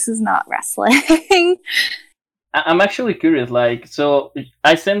 oh, this is not wrestling. I'm actually curious. Like, so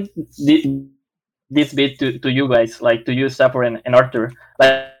I sent this bit to you guys, like to you, Sapper and Arthur.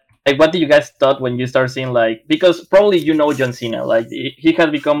 Like, what did you guys thought when you start seeing, like, because probably you know John Cena, like he has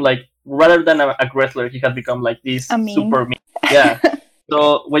become like, rather than a wrestler, he has become like this super meme. Yeah.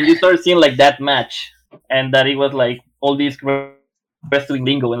 So when you start seeing like that match, and that it was like all this wrestling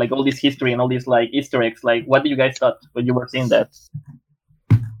lingo and like all this history and all these like Easter eggs, like what did you guys thought when you were seeing that?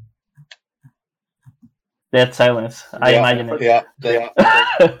 Dead silence. I imagine it. Yeah.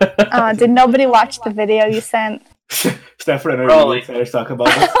 Did nobody watch the video you sent? Stafford and I really excited to talk about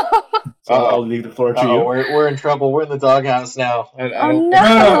this. So I'll leave the floor to you. We're in trouble. We're in the doghouse now.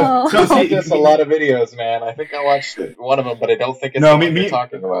 No. So see, there's a lot of videos, man. I think I watched one of them, but I don't think it's the one you're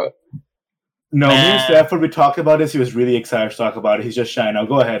talking about. No, me and Stafford, we talked about this. He was really excited to talk about it. He's just shy now.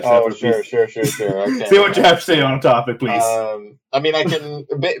 Go ahead, Stafford. Sure. Okay. Say what you have to say on the topic, please. I mean, I can,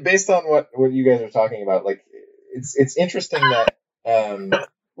 based on what you guys are talking about, like, it's interesting that,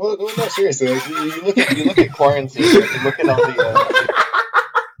 well, no, seriously, like, you look at quarantine, you look at all the,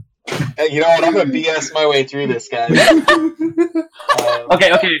 you know what, I'm going to BS my way through this, guys. Okay.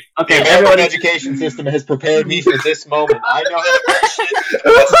 The American education system has prepared me for this moment. I know how to do shit.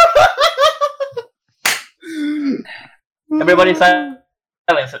 Everybody silence.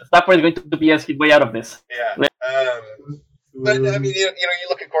 Stafford is going to BS his way out of this. Yeah. But I mean, you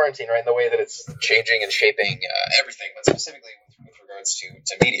look at quarantine, right, and the way that it's changing and shaping everything, but specifically with regards to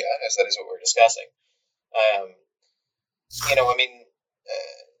media, as that is what we're discussing. I mean,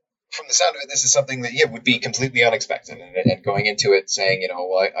 from the sound of it, this is something that would be completely unexpected, and going into it saying,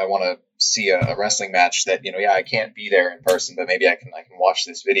 well, I want to see a wrestling match that, I can't be there in person, but maybe I can watch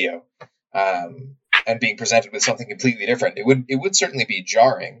this video, and being presented with something completely different. It would certainly be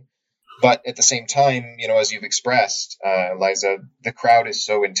jarring. But at the same time, as you've expressed, Liza, the crowd is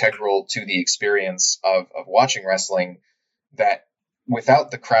so integral to the experience of watching wrestling that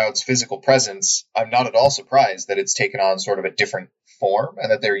without the crowd's physical presence, I'm not at all surprised that it's taken on sort of a different form and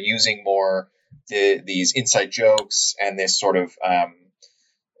that they're using more these inside jokes and this sort of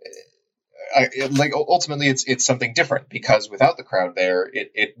ultimately it's something different, because without the crowd there,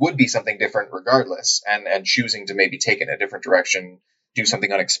 it would be something different regardless, and choosing to maybe take it in a different direction, do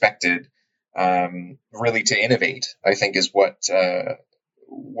something unexpected, really to innovate, I think is what I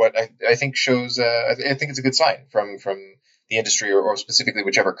think shows. I think it's a good sign from the industry or specifically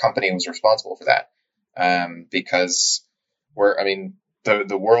whichever company was responsible for that, because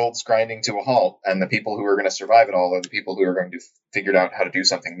the world's grinding to a halt, and the people who are going to survive it all are the people who are going to figure out how to do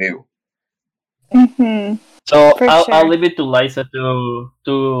something new. Mm-hmm. So I'll leave it to Liza to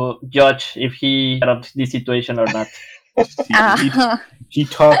judge if he got out of this situation or not. He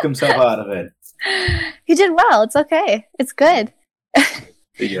talked himself out of it. He did well. It's okay. It's good. But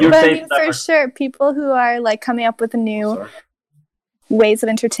I mean, for sure, people who are like coming up with new ways of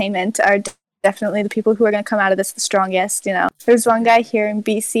entertainment are definitely the people who are going to come out of this the strongest. There's one guy here in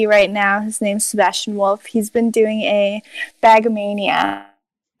BC right now. His name's Sebastian Wolf. He's been doing a Bag-O-Mania.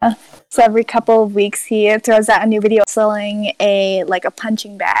 So every couple of weeks, he throws out a new video selling a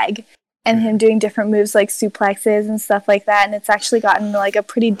punching bag, and him doing different moves like suplexes and stuff like that. And it's actually gotten like a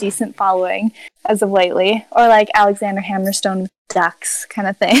pretty decent following as of lately. Or like Alexander Hammerstone ducks kind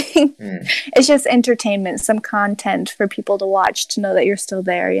of thing. It's just entertainment, some content for people to watch to know that you're still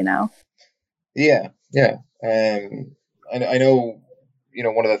there, Yeah. I know,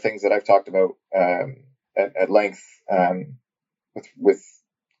 one of the things that I've talked about at length with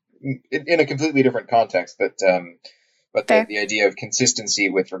in a completely different context, but the idea of consistency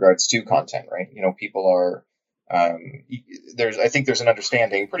with regards to content, right? People are I think there's an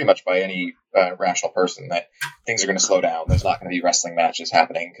understanding pretty much by any rational person that things are going to slow down. There's not going to be wrestling matches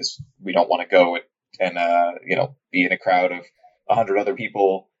happening because we don't want to go at and be in a crowd of 100 other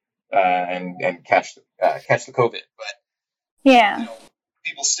people and catch the COVID. But Yeah.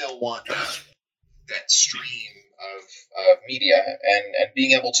 People still want that stream of media and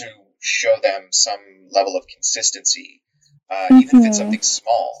being able to show them some level of consistency, even if it's something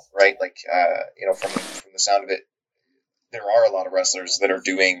small, right? Like from the sound of it, there are a lot of wrestlers that are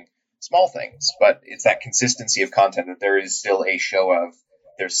doing small things, but it's that consistency of content that there is still a show of.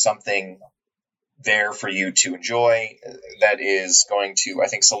 There's something there for you to enjoy that is going to, I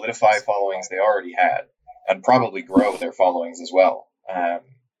think, solidify followings they already had and probably grow their followings as well.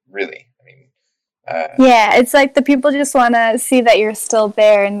 Really, I mean, yeah, it's like the people just want to see that you're still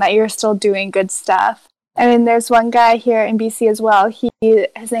there and that you're still doing good stuff. I mean, there's one guy here in BC as well.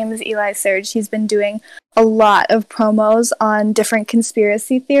 His name is Eli Surge. He's been doing a lot of promos on different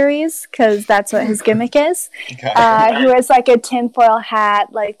conspiracy theories because that's what his gimmick is. He wears like a tinfoil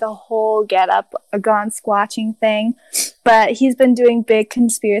hat, like the whole get-up, a gone squatching thing. But he's been doing big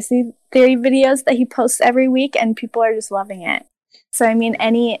conspiracy theory videos that he posts every week, and people are just loving it. So, I mean,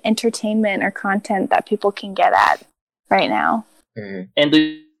 any entertainment or content that people can get at right now. Mm-hmm. And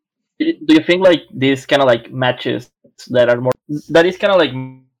do you think like these kind of like matches that is kind of like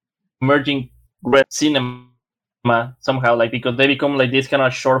merging cinema somehow, like because they become like these kind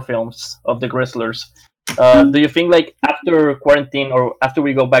of short films of the wrestlers? Do you think like after quarantine or after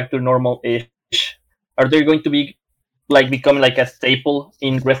we go back to normal-ish, are they going to be like becoming like a staple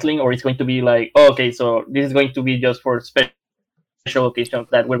in wrestling, or it's going to be like, oh, okay, so this is going to be just for special occasions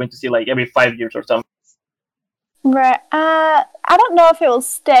that we're going to see like every 5 years or something? Right. I don't know if it will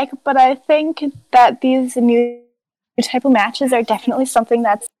stick, but I think that these new type of matches are definitely something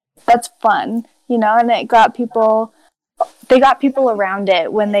that's fun, and they got people around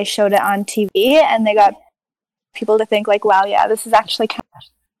it when they showed it on TV, and they got people to think like, wow, yeah, this is actually kind of...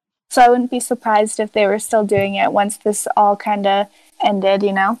 So I wouldn't be surprised if they were still doing it once this all kind of ended,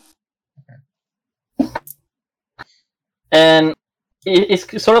 And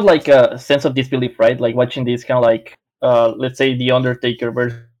it's sort of like a sense of disbelief, right? Like watching these kind of like, let's say, The Undertaker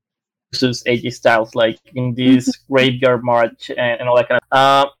versus AJ Styles, like in this graveyard march and all that kind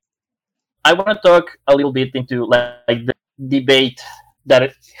of. I want to talk a little bit into like the debate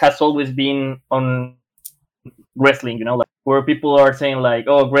that has always been on wrestling, like where people are saying like,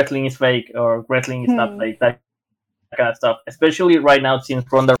 oh, wrestling is fake or wrestling is not fake, that kind of stuff. Especially right now, since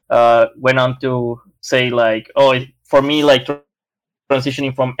Ronda went on to say like, oh, for me, like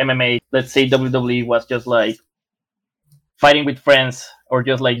transitioning from MMA, let's say WWE was just like fighting with friends or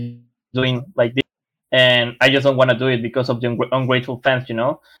just like doing like this, and I just don't want to do it because of the ungrateful fans,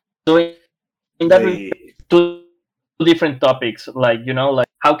 So in that two different topics, like like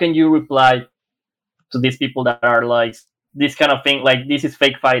how can you reply to these people that are like this kind of thing, like this is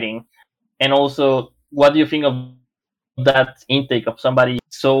fake fighting, and also what do you think of that intake of somebody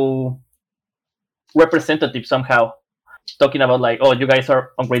so representative somehow talking about like, oh, you guys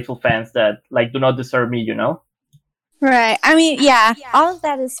are ungrateful fans that like do not deserve me, Right. I mean, yeah, all of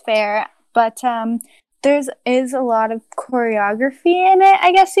that is fair, but there is a lot of choreography in it,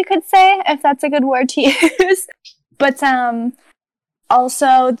 I guess you could say, if that's a good word to use. But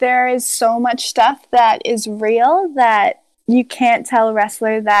also there is so much stuff that is real that you can't tell a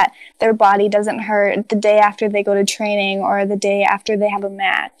wrestler that their body doesn't hurt the day after they go to training or the day after they have a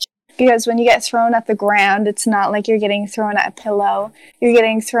match. Because when you get thrown at the ground, it's not like you're getting thrown at a pillow. You're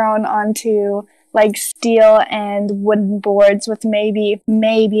getting thrown onto like steel and wooden boards with maybe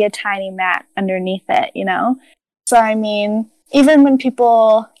a tiny mat underneath it, So I mean, even when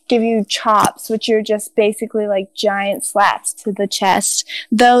people give you chops, which are just basically like giant slaps to the chest,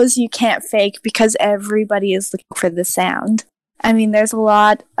 those you can't fake because everybody is looking for the sound. I mean, there's a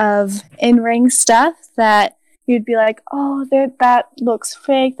lot of in-ring stuff that you'd be like, oh, that looks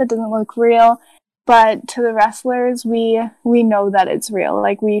fake, that doesn't look real. But to the wrestlers, we know that it's real.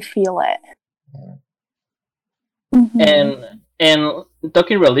 Like, we feel it. Mm-hmm. And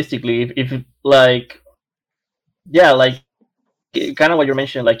talking realistically, if like, yeah, like kind of what you're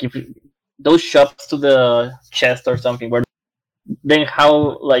mentioning, like if those shots to the chest or something, where then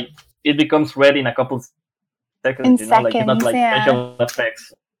how like it becomes red in a couple seconds, like it's not like special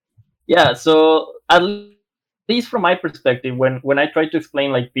effects. Yeah, so at least from my perspective, when I try to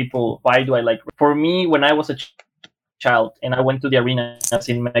explain like people why do I like, for me when I was a child and I went to the arenas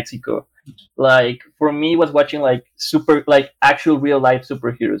in Mexico, like for me was watching like actual real life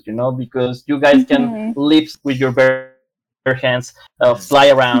superheroes, because you guys can lift with your bare hands, fly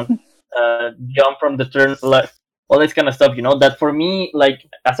around, jump from the turn, all this kind of stuff, that for me, like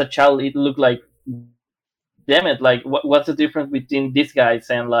as a child, it looked like, damn it, like what's the difference between these guys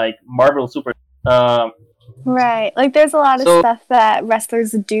and like Marvel super? Right. Like there's a lot of So stuff that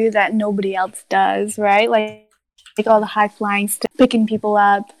wrestlers do that nobody else does, right? Like all the high flying stuff, picking people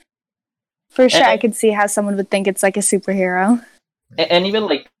up. For sure, I and, could see how someone would think it's like a superhero. and even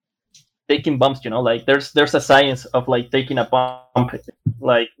like taking bumps, like there's a science of like taking a bump.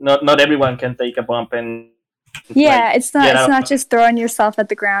 Like not everyone can take a bump and Yeah, like, it's not just throwing yourself at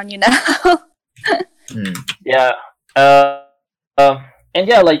the ground, Yeah. Uh, and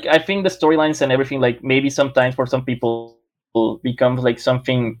yeah, like I think the storylines and everything, like maybe sometimes for some people becomes like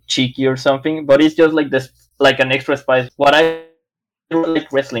something cheeky or something, but it's just like this, like an extra spice. What I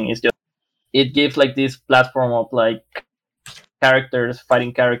like wrestling is just it gives like this platform of like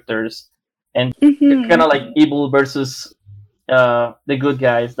fighting characters, and kind of like evil versus the good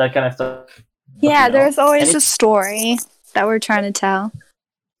guys, that kind of stuff. Yeah, there's always and a story that we're trying to tell.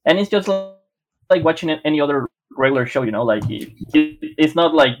 and it's just like watching any other regular show, like it's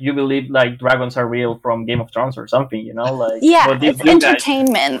not like you believe like dragons are real from Game of Thrones or something, like Yeah, but it's you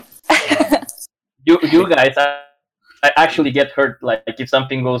entertainment. you guys I actually get hurt like if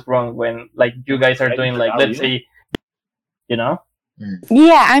something goes wrong when like you guys are doing like let's say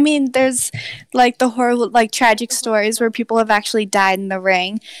Yeah, I mean, there's like the horrible, like tragic stories where people have actually died in the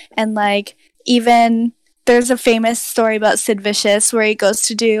ring, and like even there's a famous story about Sid Vicious where he goes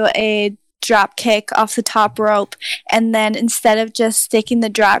to do a drop kick off the top rope, and then instead of just sticking the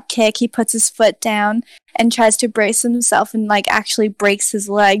drop kick, he puts his foot down and tries to brace himself and like actually breaks his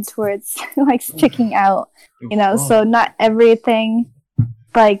leg towards like sticking out. So not everything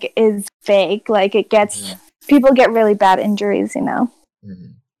like is fake. Like it gets people get really bad injuries. And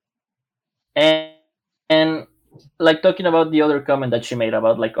like talking about the other comment that she made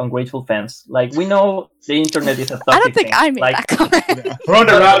about like ungrateful fans, like we know the internet is a toxic I don't think thing. I made like, that comment.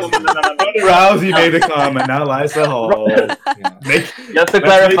 Ronda Rousey made the comment, not Liza Hall. Just to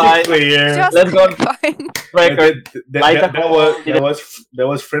clarify, let's go on record. That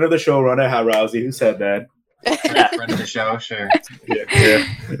was friend of the show, Ronda Rousey, who said that. Yeah, friend of the show, sure. Yeah.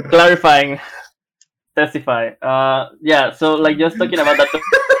 Clarifying, testify. Yeah. So like just talking about that,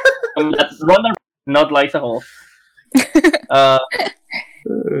 that's Ronda, not Liza Hall.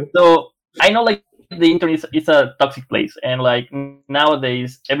 So I know like the internet is a toxic place, and like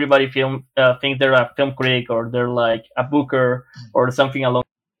nowadays everybody thinks they're a film critic or they're like a booker or something along.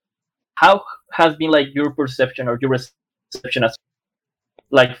 How has been like your perception or your reception as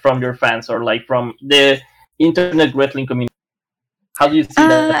like from your fans or like from the internet wrestling community? How do you see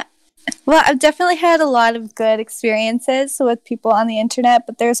that? Well, I've definitely had a lot of good experiences with people on the internet,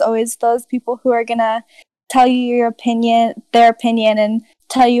 but there's always those people who are gonna tell you their opinion, and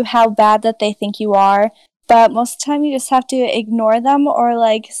tell you how bad that they think you are. But most of the time, you just have to ignore them or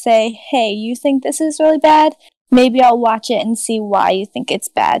like say, "Hey, you think this is really bad? Maybe I'll watch it and see why you think it's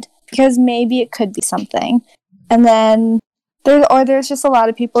bad, because maybe it could be something." And then there's just a lot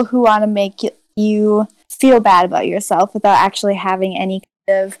of people who want to make you feel bad about yourself without actually having any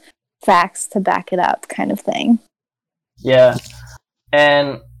kind of facts to back it up, kind of thing. Yeah,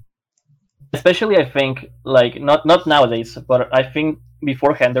 and especially I think like not nowadays, but I think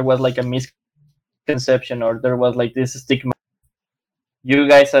beforehand there was like a misconception or there was like this stigma. You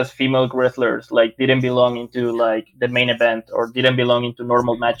guys as female wrestlers like didn't belong into like the main event or didn't belong into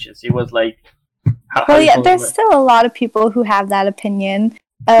normal matches. It was like there's still a lot of people who have that opinion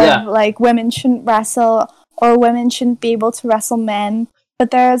of like women shouldn't wrestle or women shouldn't be able to wrestle men.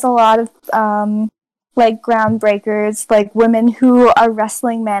 But there's a lot of like groundbreakers, like women who are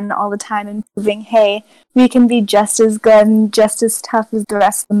wrestling men all the time and proving, hey, we can be just as good and just as tough as the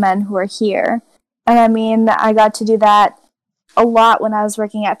rest of the men who are here. And I mean, I got to do that a lot when I was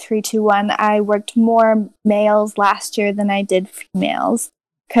working at 321. I worked more males last year than I did females,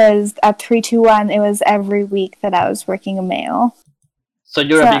 because at 321 it was every week that I was working a male. So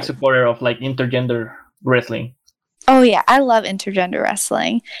you're a big supporter of like intergender wrestling. Oh yeah, I love intergender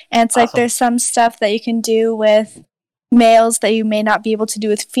wrestling. And it's like there's some stuff that you can do with males that you may not be able to do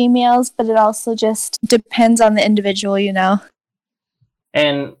with females, but it also just depends on the individual,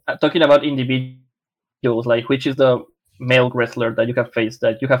 And talking about individuals, like which is the male wrestler that you have faced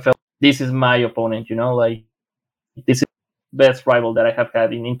that you have felt this is my opponent, like this is the best rival that I have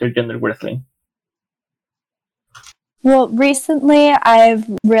had in intergender wrestling? Well, recently I've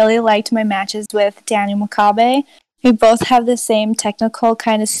really liked my matches with Daniel Makabe. We both have the same technical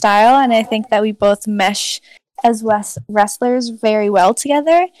kind of style, and I think that we both mesh as wrestlers very well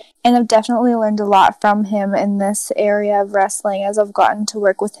together, and I've definitely learned a lot from him in this area of wrestling as I've gotten to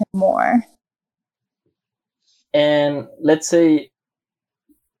work with him more. And let's say,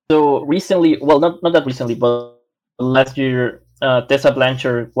 so recently, well, not that recently, but last year, Tessa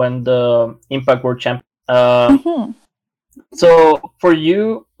Blanchard won the Impact World Champion. Mhm. So for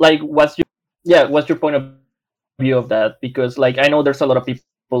you, like, what's your point of view of that? Because like I know there's a lot of people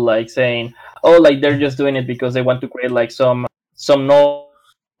like saying, oh, like they're just doing it because they want to create like some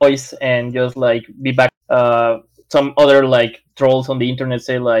noise and just like be back. Some other like trolls on the internet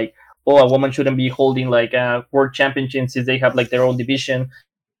say like, oh, a woman shouldn't be holding like a world championship since they have like their own division.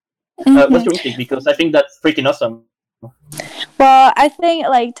 What's your take? Because I think that's freaking awesome. Well, I think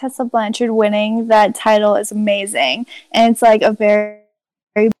like Tessa Blanchard winning that title is amazing, and it's like a very,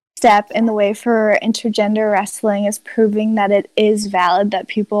 very big step in the way for intergender wrestling, is proving that it is valid, that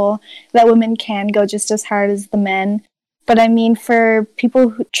women can go just as hard as the men. But I mean, for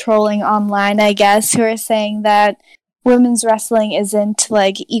people trolling online, I guess, who are saying that women's wrestling isn't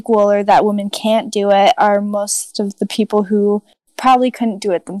like equal or that women can't do it, are most of the people who probably couldn't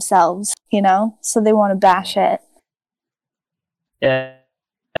do it themselves, so they want to bash it. Yeah,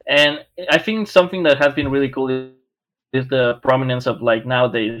 and I think something that has been really cool is the prominence of like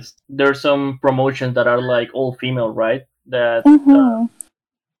nowadays. There's some promotions that are like all female, right? That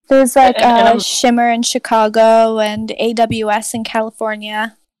There's like and Shimmer in Chicago and AWS in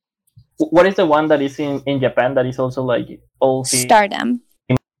California. What is the one that is in Japan that is also like all female? Stardom.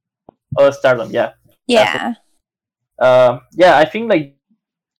 Oh, Stardom, yeah. Yeah. Yeah, I think like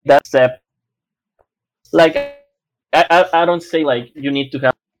that step, like I don't say like you need to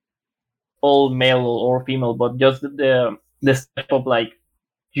have all male or female, but just the step of like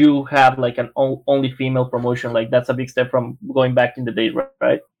you have like an only female promotion, like that's a big step from going back in the day,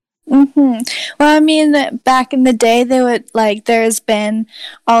 right? Well, I mean, back in the day, there's been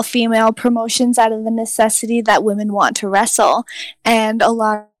all female promotions out of the necessity that women want to wrestle, and a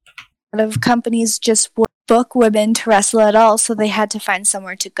lot of companies just wouldn't book women to wrestle at all, so they had to find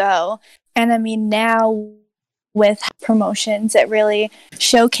somewhere to go. And I mean, now with promotions, it really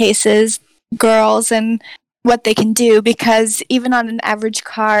showcases girls and what they can do, because even on an average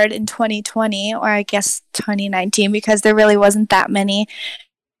card in 2020, or I guess 2019, because there really wasn't that many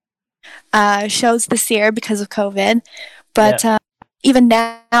shows this year because of COVID, but even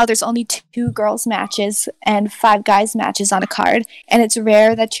now there's only 2 girls matches and 5 guys matches on a card, and it's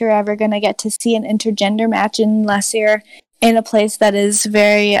rare that you're ever going to get to see an intergender match unless you're in a place that is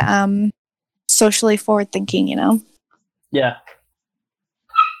very socially forward thinking, Yeah.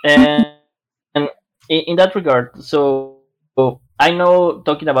 And in that regard, so I know,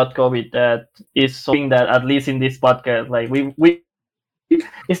 talking about COVID, that is something that at least in this podcast, like we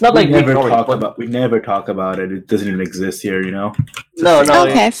it's not like we never talk about it. It doesn't even exist here, No.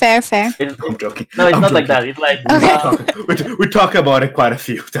 Okay, fair. I'm joking. No, it's I'm not joking. like that. It's like we talk about it quite a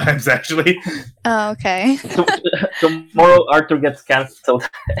few times, actually. Oh, okay. Tomorrow Arthur gets cancelled,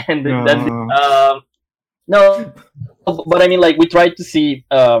 and then no, but I mean, like we try to see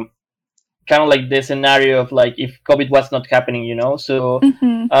kind of like the scenario of like if COVID was not happening, So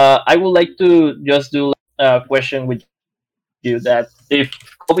I would like to just do a question with you, that if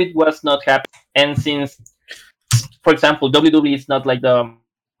COVID was not happening, and since, for example, WWE is not like the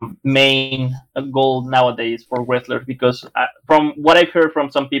main goal nowadays for wrestlers, because from what I've heard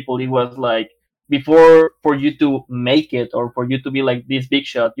from some people, it was like before, for you to make it or for you to be like this big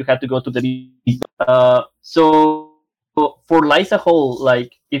shot, you had to go to the so for Liza Hall,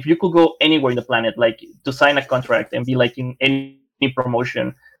 like if you could go anywhere in the planet, like to sign a contract and be like in any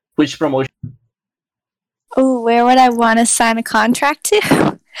promotion, which promotion? Oh, where would I want to sign a contract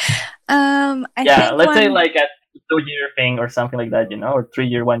to? Let's say like a 2-year thing or something like that, or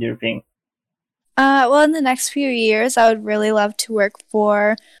 3-year, 1-year thing. Well, in the next few years, I would really love to work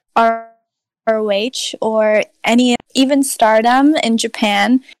for ROH or even Stardom in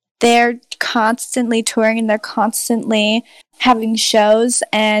Japan. They're constantly touring and they're constantly having shows,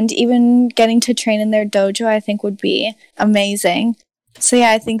 and even getting to train in their dojo, I think, would be amazing. So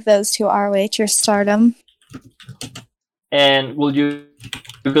yeah, I think those two, ROH or Stardom. And will you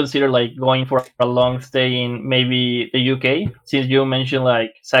consider like going for a long stay in maybe the UK, since you mentioned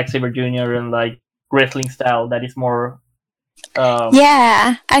like Zack Sabre Jr. and like wrestling style that is more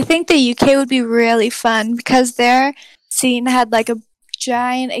Yeah, I think the UK would be really fun because their scene had like a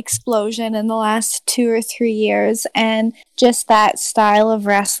giant explosion in the last 2 or 3 years, and just that style of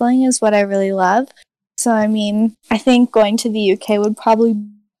wrestling is what I really love. So I mean, I think going to the UK would probably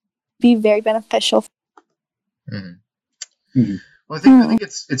be very beneficial. Well, I think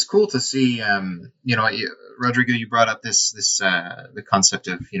it's cool to see. Rodrigo, you brought up the concept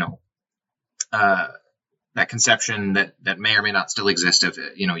of that conception that may or may not still exist of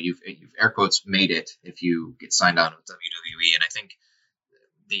you've air quotes made it if you get signed on with WWE, and I think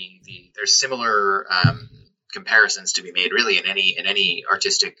there's similar comparisons to be made really in any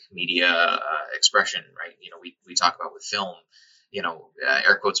artistic media expression, right? We talk about with film,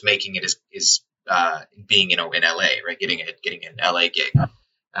 air quotes, making it is being in LA, right? Getting an LA gig.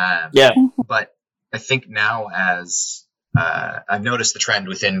 Yeah. But I think now, as I've noticed the trend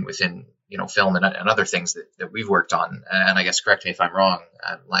within film and other things that we've worked on, and I guess correct me if I'm wrong,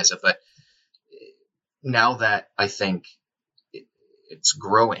 Liza, but now that I think it's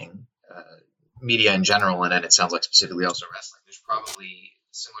growing, media in general, and then it sounds like specifically also wrestling, there's probably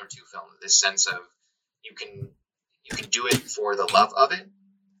similar to film, this sense of you can do it for the love of it,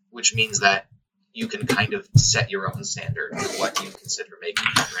 which means that you can kind of set your own standard for what you consider making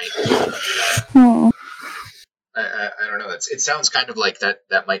it, right? I don't know. It sounds kind of like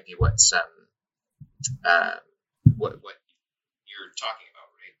that might be what's what you're talking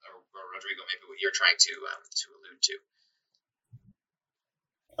about, right? Or Rodrigo, maybe what you're trying to allude to.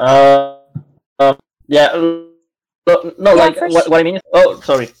 Yeah. No, like what I mean is. Oh,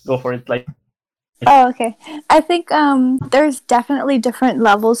 sorry. Go for it. Like. Oh, okay. I think there's definitely different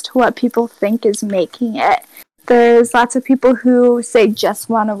levels to what people think is making it. There's lots of people who say just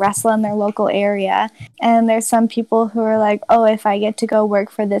want to wrestle in their local area, and there's some people who are like, oh, if I get to go work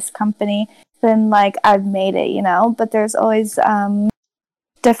for this company, then like I've made it, But there's always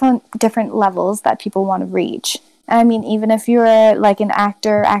different levels that people want to reach. I mean, even if you're like an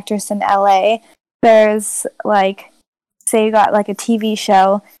actress in LA, there's like, say you got like a TV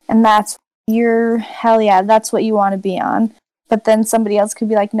show, and that's hell yeah, that's what you want to be on. But then somebody else could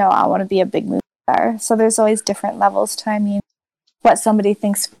be like, no, I want to be a big movie star. So there's always different levels to, what somebody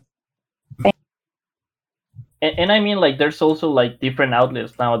thinks. And I mean, like, there's also like different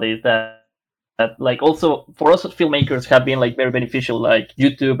outlets nowadays that like also for us filmmakers have been like very beneficial, like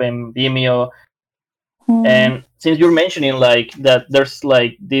YouTube and Vimeo. And since you're mentioning like that, there's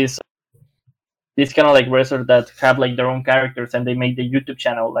like this kind of like wrestlers that have like their own characters and they make the YouTube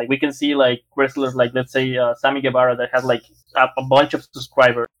channel. Like we can see like wrestlers like, let's say Sammy Guevara, that has like a bunch of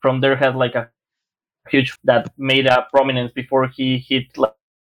subscribers. From there had like a huge that made a prominence before he hit like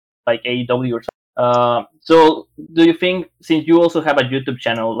AEW or something. So do you think, since you also have a YouTube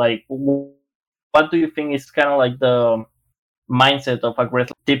channel, like what do you think is kind of like the mindset of a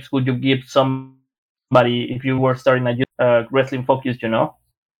wrestling? Tips would you give somebody if you were starting a wrestling focus,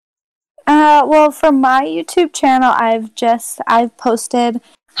 Well, for my YouTube channel, I've posted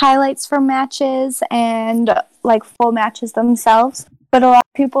highlights from matches and like full matches themselves. But a lot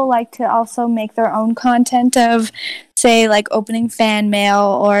of people like to also make their own content of, say, like opening fan mail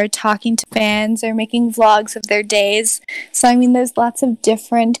or talking to fans or making vlogs of their days. So, I mean, there's lots of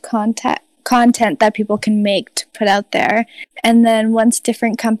different content that people can make to put out there. And then once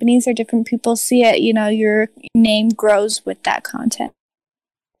different companies or different people see it, your name grows with that content.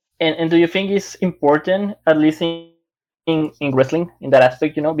 And do you think it's important, at least in wrestling, in that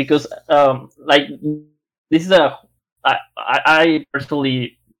aspect, because like this is I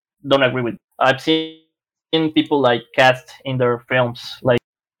personally don't agree with. I've seen people like cast in their films, like,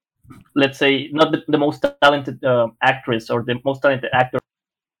 let's say, not the most talented actress or the most talented actor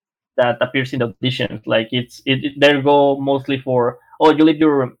that appears in the auditions. Like they go mostly for, oh, you leave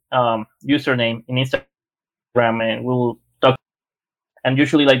your username in Instagram and we'll talk. And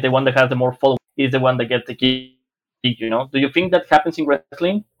usually, like, the one that has the more followers is the one that gets the gig. Do you think that happens in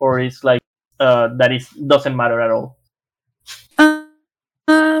wrestling, or is like doesn't matter at all?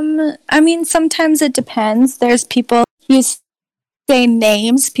 I mean, sometimes it depends. There's people who say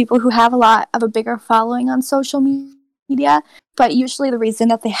names, people who have a bigger following on social media, but usually the reason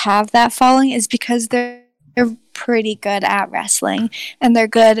that they have that following is because they're pretty good at wrestling and they're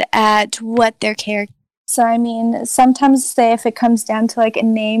good at what their character. So, I mean, sometimes, say, if it comes down to, like, a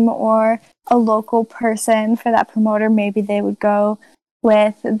name or a local person for that promoter, maybe they would go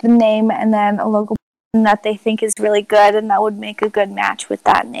with the name and then a local person that they think is really good, and that would make a good match with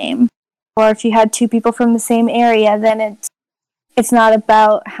that name. Or if you had two people from the same area, then it's not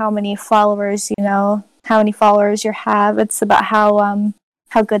about how many followers, how many followers you have. It's about how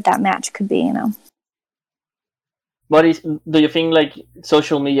good that match could be, Do you think, like,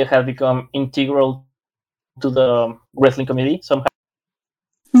 social media has become integral to the wrestling community somehow?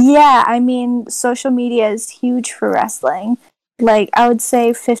 Yeah, I mean, social media is huge for wrestling. Like, I would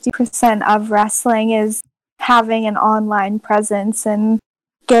say 50% of wrestling is having an online presence and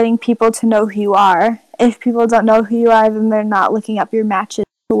getting people to know who you are. If people don't know who you are, then they're not looking up your matches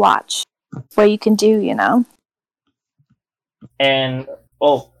to watch what you can do, And,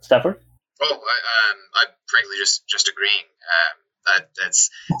 Stafford? I'm frankly just agreeing. That's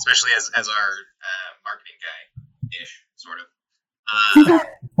especially as our marketing guy ish, sort of.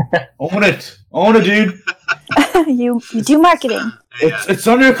 Own it, dude. You do marketing. It's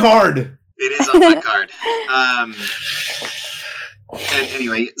on your card. It is on my card. And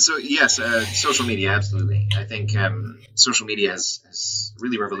anyway, so yes, social media, absolutely. I think social media has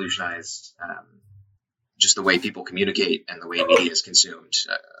really revolutionized just the way people communicate and the way media is consumed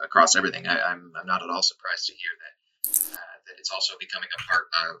across everything. I'm not at all surprised to hear that it's also becoming a part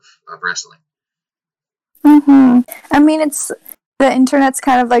of wrestling. I mean, the internet's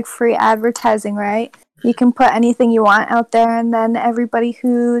kind of like free advertising, right? You can put anything you want out there, and then everybody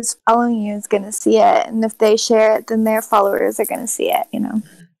who's following you is going to see it. And if they share it, then their followers are going to see it, you know?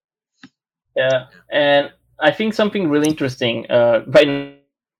 Yeah, and I think something really interesting right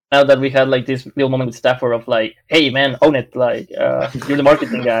now that we had like this little moment with Stafford of like, hey man, own it, like you're the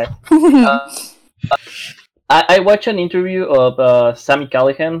marketing guy. I watched an interview of Sami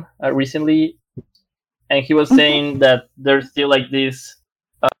Callihan recently, and he was saying that there's still like this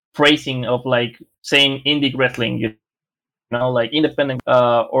phrasing of like saying indie wrestling, you know, like independent,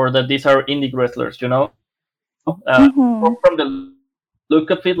 or that these are indie wrestlers, you know. From the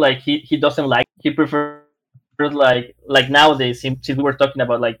look of it, like he doesn't like. He prefers like nowadays. Since we were talking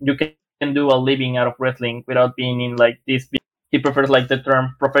about like you can do a living out of wrestling without being in like this. He prefers like the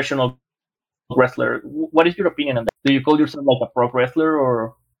term professional wrestler. What is your opinion on that? Do you call yourself like a pro wrestler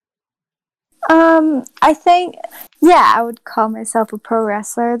or? I think, yeah, I would call myself a pro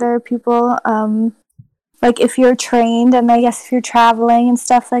wrestler. There are people, like if you're trained and I guess if you're traveling and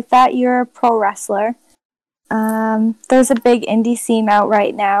stuff like that, you're a pro wrestler. There's a big indie scene out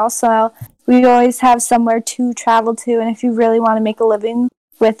right now, so we always have somewhere to travel to, and if you really want to make a living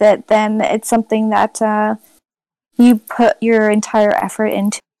with it, then it's something that you put your entire effort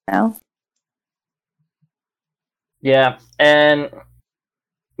into, you know? Yeah, and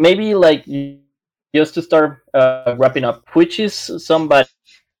maybe like just to start wrapping up, which is somebody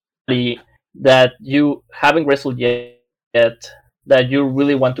that you haven't wrestled yet that you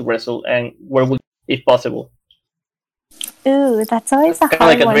really want to wrestle, and where would, if possible? Ooh, that's always a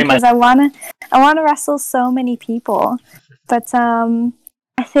hard one because I wanna wrestle so many people, but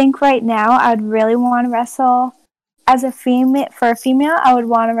I think right now I'd really want to wrestle as a female. For a female, I would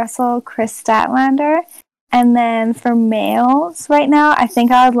want to wrestle Chris Statlander. And then for males right now, I think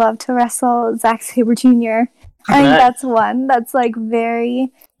I would love to wrestle Zack Sabre Jr. I think that's one that's like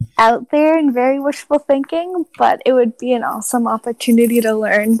very out there and very wishful thinking, but it would be an awesome opportunity to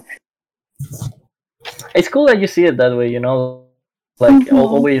learn. It's cool that you see it that way, you know, like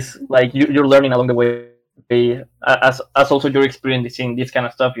always like you're learning along the way as also you're experiencing this kind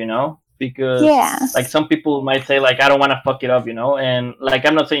of stuff, you know. Because like some people might say like I don't want to fuck it up, you know, and like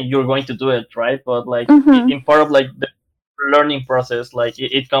I'm not saying you're going to do it, right? But like in part of like the learning process, like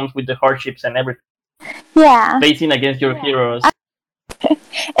it comes with the hardships and everything. Yeah, facing against your heroes.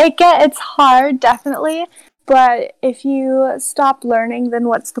 It's hard, definitely, but if you stop learning, then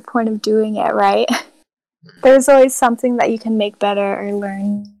what's the point of doing it, right? There's always something that you can make better or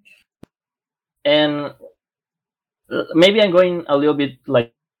learn. And maybe I'm going a little bit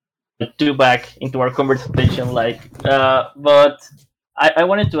like too back into our conversation, like but I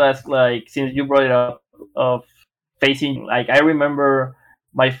wanted to ask, like, since you brought it up of facing, like I remember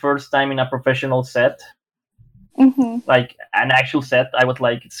my first time in a professional set, like an actual set, I was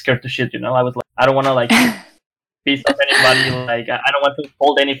like scared to shit, you know. I was like, I don't want to like piss off anybody, like I don't want to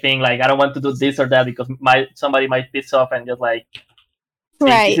hold anything, like I don't want to do this or that because somebody might piss off and just like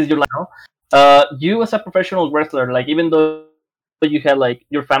right. This is your you as a professional wrestler, like even though you had like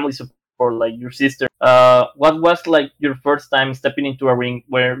your family support, like your sister, what was like your first time stepping into a ring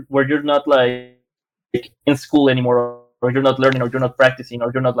where you're not like in school anymore, or you're not learning, or you're not practicing,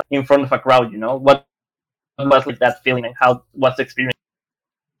 or you're not like in front of a crowd, you know? What was like that feeling, and how was the experience?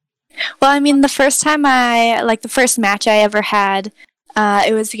 Well, I mean, the first match I ever had,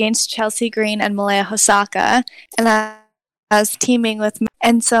 it was against Chelsea Green and Malaya Hosaka, and I was teaming with,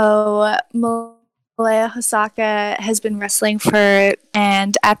 and so Malaya Hosaka has been wrestling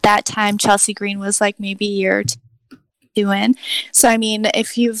and at that time Chelsea Green was like maybe a year or two in. So I mean,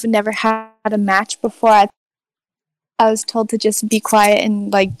 if you've never had a match before, I was told to just be quiet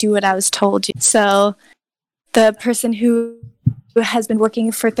and like do what I was told. So the person who has been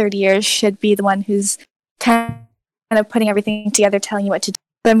working for 30 years should be the one who's kind of putting everything together, telling you what to do.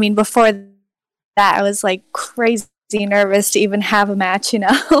 But I mean, before that, I was like crazy nervous to even have a match, you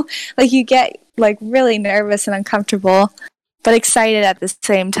know? Like you get like really nervous and uncomfortable, but excited at the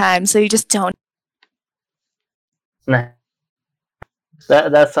same time. So you just don't. Nah.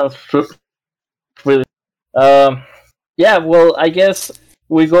 That sounds really. Yeah. Well, I guess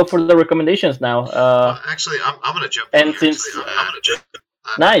we go for the recommendations now. Actually, I'm gonna jump. And in here. I'm gonna jump.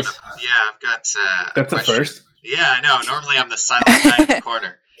 Nice. I've got. That's a question. first. Yeah, I know. Normally, I'm the silent guy in the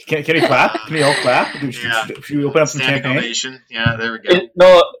corner. Can you clap? Can you all clap? Should we open up some Standing champagne? ovation. Yeah, there we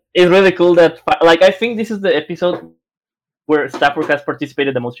go. It's really cool that, like, I think this is the episode where Stafford has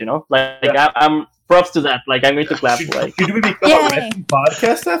participated the most, you know? I'm props to that. Like, I'm going to clap. Should Like, we become a wrestling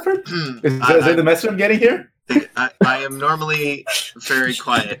podcast, Stafford? Is that the message I'm getting here? I am normally very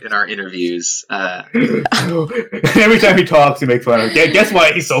quiet in our interviews. Every time he talks, you make fun of him. Guess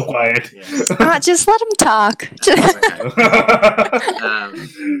why he's so quiet? Yes. Just let him talk.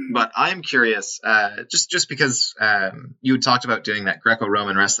 But I'm curious, just because you had talked about doing that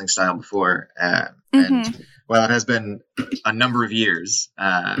Greco-Roman wrestling style before, and while it has been a number of years,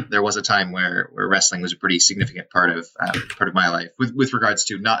 there was a time where wrestling was a pretty significant part of my life, with regards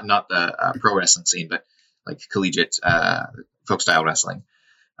to not the pro wrestling scene, but like collegiate folk style wrestling.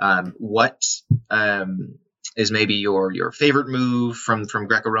 What is maybe your favorite move from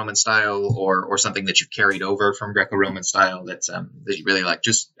Greco-Roman style, or something that you've carried over from Greco-Roman style that you really like?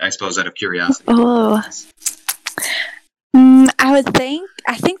 Just, I suppose, out of curiosity. Oh, I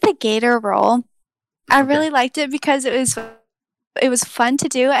think the gator roll. I really liked it because it was fun to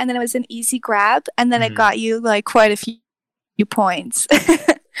do, and then it was an easy grab, and then it got you like quite a few points.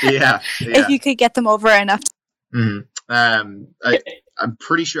 Yeah. If you could get them over enough. I'm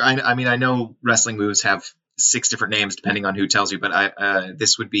pretty sure. I mean, I know wrestling moves have 6 different names depending on who tells you, but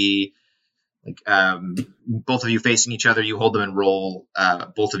this would be like both of you facing each other. You hold them and roll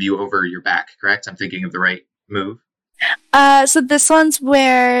both of you over your back. Correct? I'm thinking of the right move. So this one's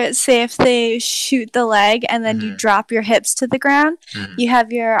where, say, if they shoot the leg and then you drop your hips to the ground, you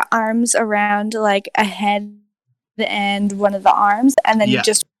have your arms around like a head and one of the arms, and then you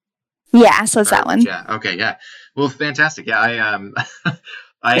just so it's that one. Yeah. Okay. Yeah. Well, fantastic. Yeah.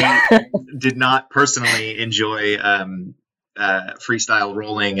 I did not personally enjoy freestyle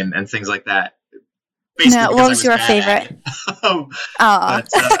rolling and things like that. No, what was your favorite? No,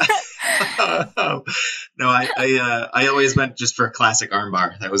 I always went just for a classic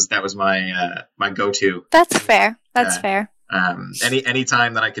armbar. That was my my go-to. That's fair. That's fair. Any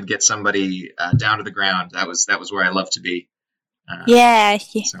time that I could get somebody down to the ground, that was where I loved to be. So.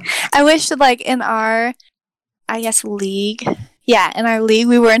 I wish that, like, in our, I guess, league. Yeah, in our league,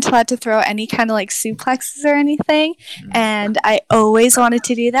 we weren't allowed to throw any kind of like suplexes or anything, and I always wanted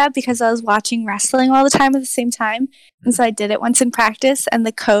to do that because I was watching wrestling all the time at the same time, and so I did it once in practice. And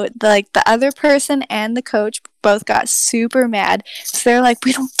the other person and the coach both got super mad, so they're like,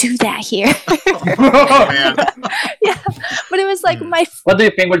 "We don't do that here." Oh, man. Yeah, but it was like my what do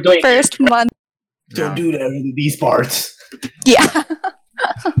you think we're doing? First month. Don't do that in these parts. Yeah.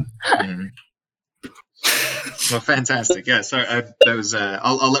 Well, fantastic. Yeah, sorry. That was.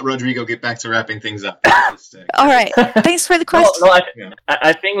 I'll let Rodrigo get back to wrapping things up. All right. Thanks for the question.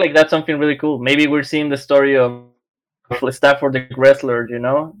 I think like that's something really cool. Maybe we're seeing the story of Stafford the wrestler, you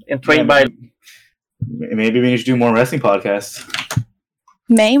know, and trained by. Maybe we need to do more wrestling podcasts.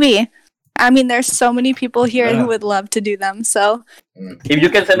 Maybe. I mean, there's so many people here who would love to do them. So if you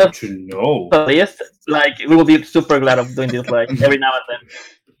can send us a list, like we will be super glad of doing this, like every now and then.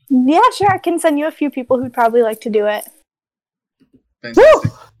 Yeah, sure. I can send you a few people who'd probably like to do it. Fantastic.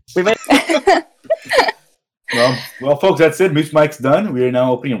 Woo! We made. Well, folks, that's it. Moose Mike's done. We are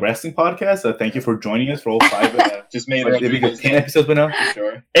now opening a wrestling podcast. Thank you for joining us for all 5. Just made 10 episodes by now. For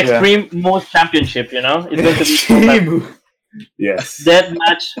sure. Extreme Moose Championship, you know, it's going to be yes. Dead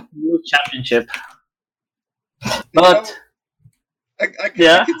match Moose Championship. But I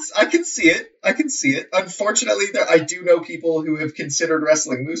can see it. I can see it. Unfortunately, I do know people who have considered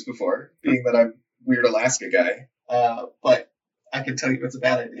wrestling moose before, being that I'm Weird Alaska guy. But I can tell you it's a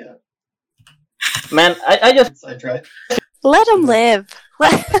bad idea. Man, I just sidetracked. Let him live.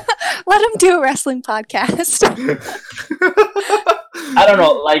 Let him do a wrestling podcast. I don't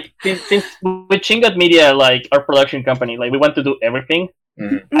know. Like since with Chingat Media, like our production company, like we want to do everything.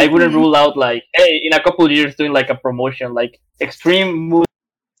 Mm-hmm. I wouldn't rule out like, hey, in a couple of years doing like a promotion, like Extreme Moose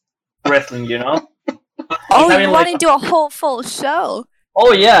Wrestling, you know? Oh, you want to do a whole full show?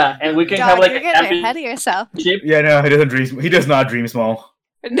 Oh yeah, and we can have like you're getting ahead of yourself. Yeah, no, he doesn't dream. He does not dream small.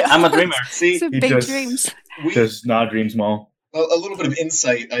 No. I'm a dreamer. See, Some big dreams. Does not dream small. A little bit of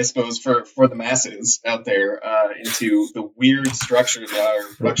insight, I suppose, for the masses out there into the weird structure that our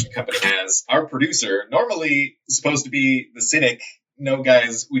production company has. Our producer, normally supposed to be the cynic, no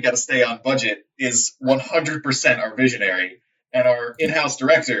guys, we got to stay on budget, is 100% our visionary, and our in-house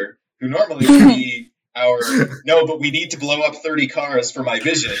director, who normally would be no, but we need to blow up 30 cars for my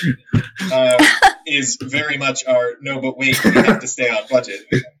vision is very much our no, but wait, we have to stay on budget.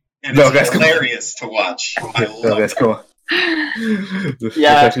 And it's hilarious to watch. I love that's it. cool.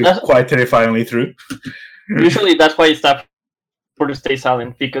 Yeah, that's actually quite terrifyingly true. Usually that's why Stafford stay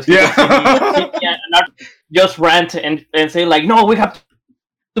silent, because he Yeah. not just rant and say like, no, we have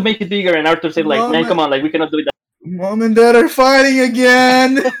to make it bigger, and Arthur say like, Mom, man, come on, like we cannot do that. Mom and Dad are fighting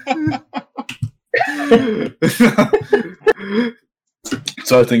again.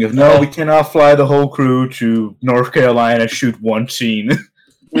 So I think of no, we cannot fly the whole crew to North Carolina and shoot one scene.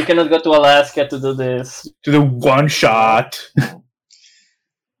 We cannot go to Alaska to do this. To the one shot.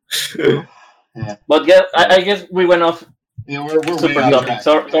 But yeah, I guess we went off Yeah, we're super way off topic.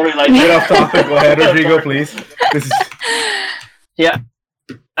 track. Sorry, like Get off topic. Go ahead, Rodrigo, please. This is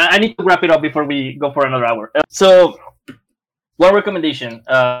I need to wrap it up before we go for another hour. So, one recommendation,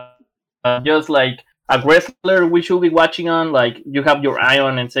 just like a wrestler we should be watching on, like you have your eye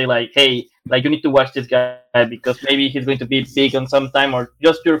on and say like, hey, like you need to watch this guy because maybe he's going to be big on some time, or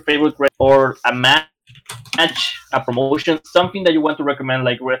just your favorite or a match, a promotion, something that you want to recommend,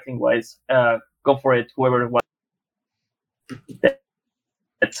 like wrestling wise. Go for it, whoever wants.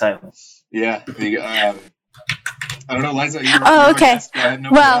 That's silent. Yeah. I don't know, Liza. Oh, okay. Go ahead and open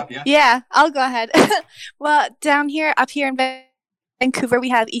it Well, up, yeah. yeah, I'll go ahead. Well, up here in Vancouver, we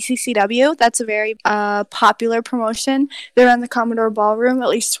have ECCW. That's a very popular promotion. They're on the Commodore Ballroom at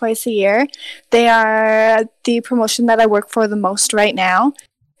least twice a year. They are the promotion that I work for the most right now.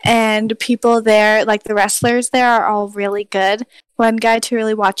 And people there, like the wrestlers there, are all really good. One guy to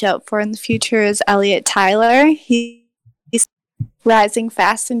really watch out for in the future is Elliot Tyler. He's rising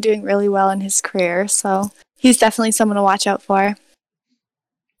fast and doing really well in his career. So he's definitely someone to watch out for.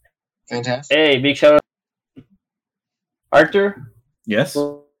 Fantastic. Hey, big shout out, Arthur. yes.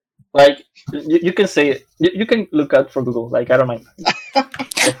 Like you can say it. You can look out for Google. Like I don't mind.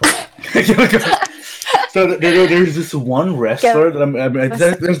 So there's this one wrestler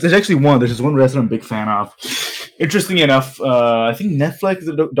that there's actually one. There's this one wrestler I'm a big fan of. Interesting enough, I think Netflix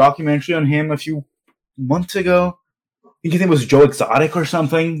did a documentary on him a few months ago. I think his name was Joe Exotic or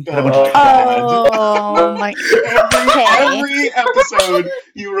something. Oh my! Okay. Every episode,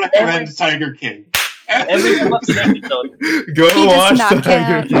 you recommend Tiger King. Every episode. Go He does watch not the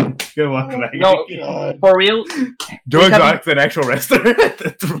Tiger count. King. Go watch the Tiger No, King. for real. Joe Exotic's an actual wrestler.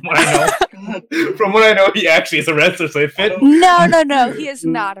 That's from what I know. From what I know, he actually is a wrestler, so it fit. No, he is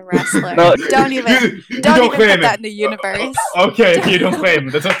not a wrestler. No. Don't even don't claim put that it. in the universe. Okay, if you don't claim him,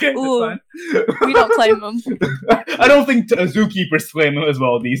 that's okay. Ooh. That's fine. We don't claim him. I don't think zookeepers claim him as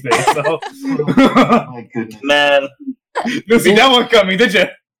well these days. So, Oh my goodness. Man, you see that one coming, did you?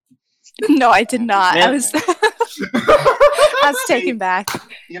 No, I did not. Man. I was taken back.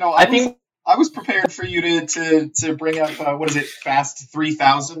 You know, I think I was prepared for you to bring up what is it, Fast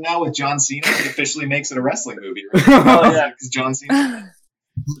 3000 now with John Cena. He officially makes it a wrestling movie, right? Oh, yeah. Because John Cena.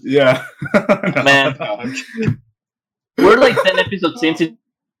 Yeah. man, No, I'm kidding. we're like 10 episodes into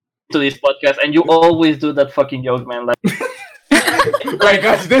this podcast, and you always do that fucking joke, man. Like, I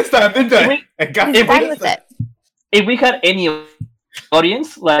got you this time, didn't I? I got you If Fine this with time. it. if we had any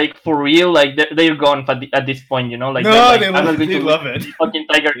audience, like for real, like they're gone at this point, you know. Like, No, they're like, they I'm not love, going they to love it. fucking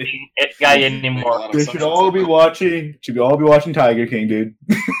Tiger King guy anymore. They should all be watching. Tiger King, dude.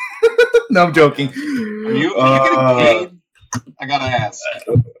 No, I'm joking. Are you getting paid? I gotta ask.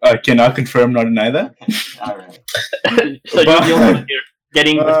 I cannot confirm nor deny that. Okay, all right. So you're the one here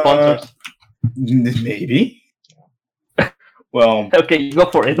getting the sponsors. Maybe. Well, Okay, go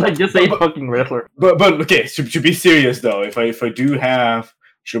for it. Like, just say fucking wrestler. but okay. To be serious though, if I do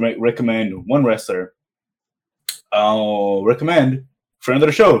should recommend one wrestler, I'll recommend friend of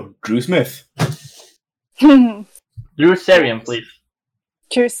the show, Drew Smith. Drew Sarian, please.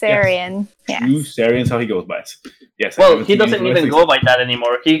 True Sarian. Yeah. Drew Sarian's how he goes by. Yes. I Well, haven't he seen doesn't any even wrestling. go by that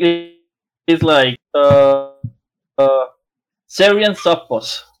anymore. He is like Sarian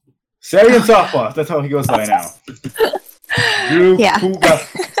Softboss. Sarian Softboss. That's how he goes by now. Drew, Yeah. cool guy.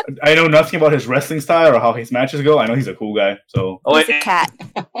 I know nothing about his wrestling style or how his matches go. I know he's a cool guy. So Oh, He's a cat.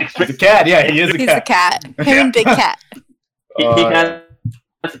 he's a cat. Yeah, he is a He's cat. a cat. Him and Big Cat. he has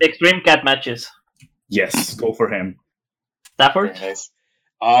extreme cat matches. Yes, go for him. Stafford? Very nice.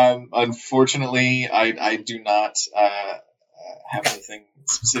 Unfortunately, I do not have anything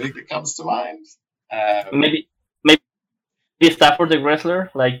specific that comes to mind. Maybe Stafford the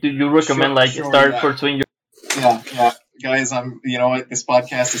wrestler. Like, do you recommend Sure, start yeah. pursuing your? Yeah, guys, you know what? This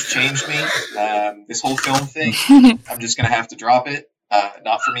podcast has changed me. This whole film thing, I'm just gonna have to drop it.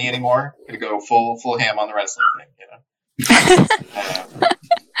 Not for me anymore. I'm gonna go full ham on the wrestling thing. You know.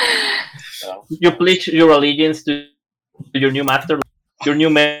 So, You pledge your allegiance to your new master, your new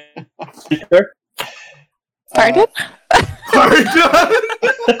mentor. Pardon? That's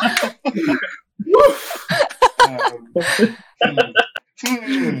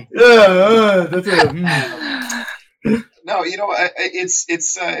it. No,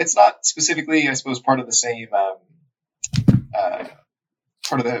 it's not specifically, I suppose, part of the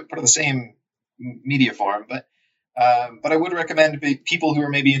same media form, but I would recommend people who are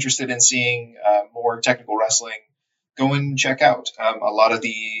maybe interested in seeing more technical wrestling go and check out a lot of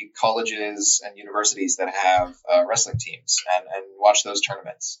the colleges and universities that have wrestling teams and watch those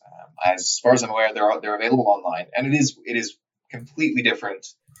tournaments. As far as I'm aware, they're available online, and it is completely different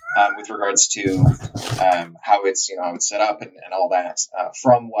with regards to how it's set up and all that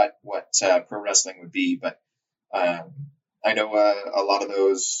from what pro wrestling would be. But I know a lot of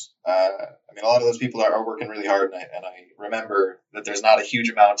those. A lot of those people are working really hard, and I remember that there's not a huge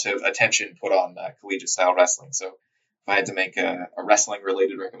amount of attention put on collegiate style wrestling. So if I had to make a wrestling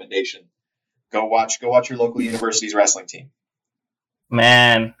related recommendation, go watch your local university's wrestling team.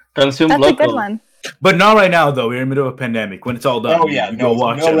 Man, consume That's local. a good one. But not right now, though. We're in the middle of a pandemic. When it's all done, Oh, yeah, you no, go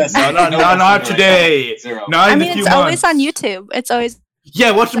watch no them. wrestling. No, No not wrestling today. right now. Zero. Not I in mean, a few it's months. always on YouTube. It's always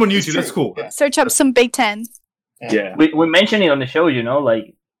Yeah, watch them on It's YouTube. true. That's cool. Yeah. search up some Big Ten. Yeah. We mentioned it on the show,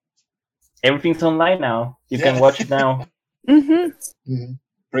 like everything's online now. You can watch it now. Mm-hmm.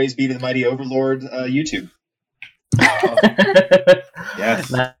 Praise be to the mighty overlord YouTube.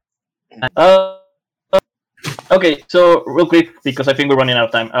 Yes. Okay, so real quick, because I think we're running out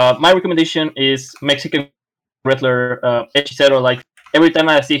of time. My recommendation is Mexican wrestler Hechicero. Like every time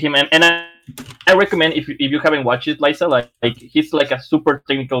I see him, and I recommend if you haven't watched it, Liza, like he's like a super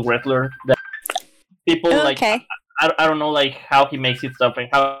technical wrestler that people like. Okay. I don't know like how he makes it stuff and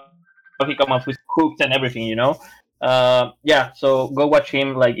how he come up with hooks and everything, Yeah, so go watch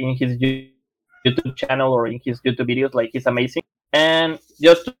him like in his YouTube channel or in his YouTube videos. Like he's amazing. And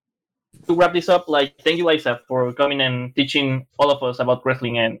just to wrap this up, like thank you, Liza, for coming and teaching all of us about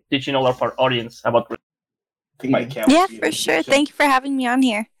wrestling and teaching all of our audience about wrestling. I think my camera- Yeah, for sure. Thank you for having me on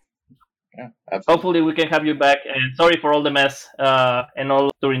here. Yeah, absolutely. Hopefully we can have you back. And sorry for all the mess and all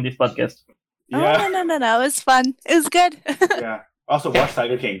during this podcast. Yeah. Oh, no. It was fun. It was good. Yeah. Also, watch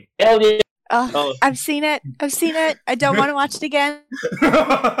Tiger King. Hell yeah. Oh, I've seen it. I don't want to watch it again.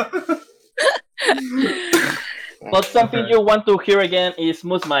 But something you want to hear again is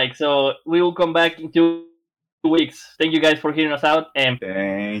Moose Mike. So we will come back in 2 weeks. Thank you guys for hearing us out. And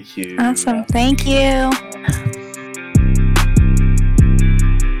Thank you. Awesome. Thank you.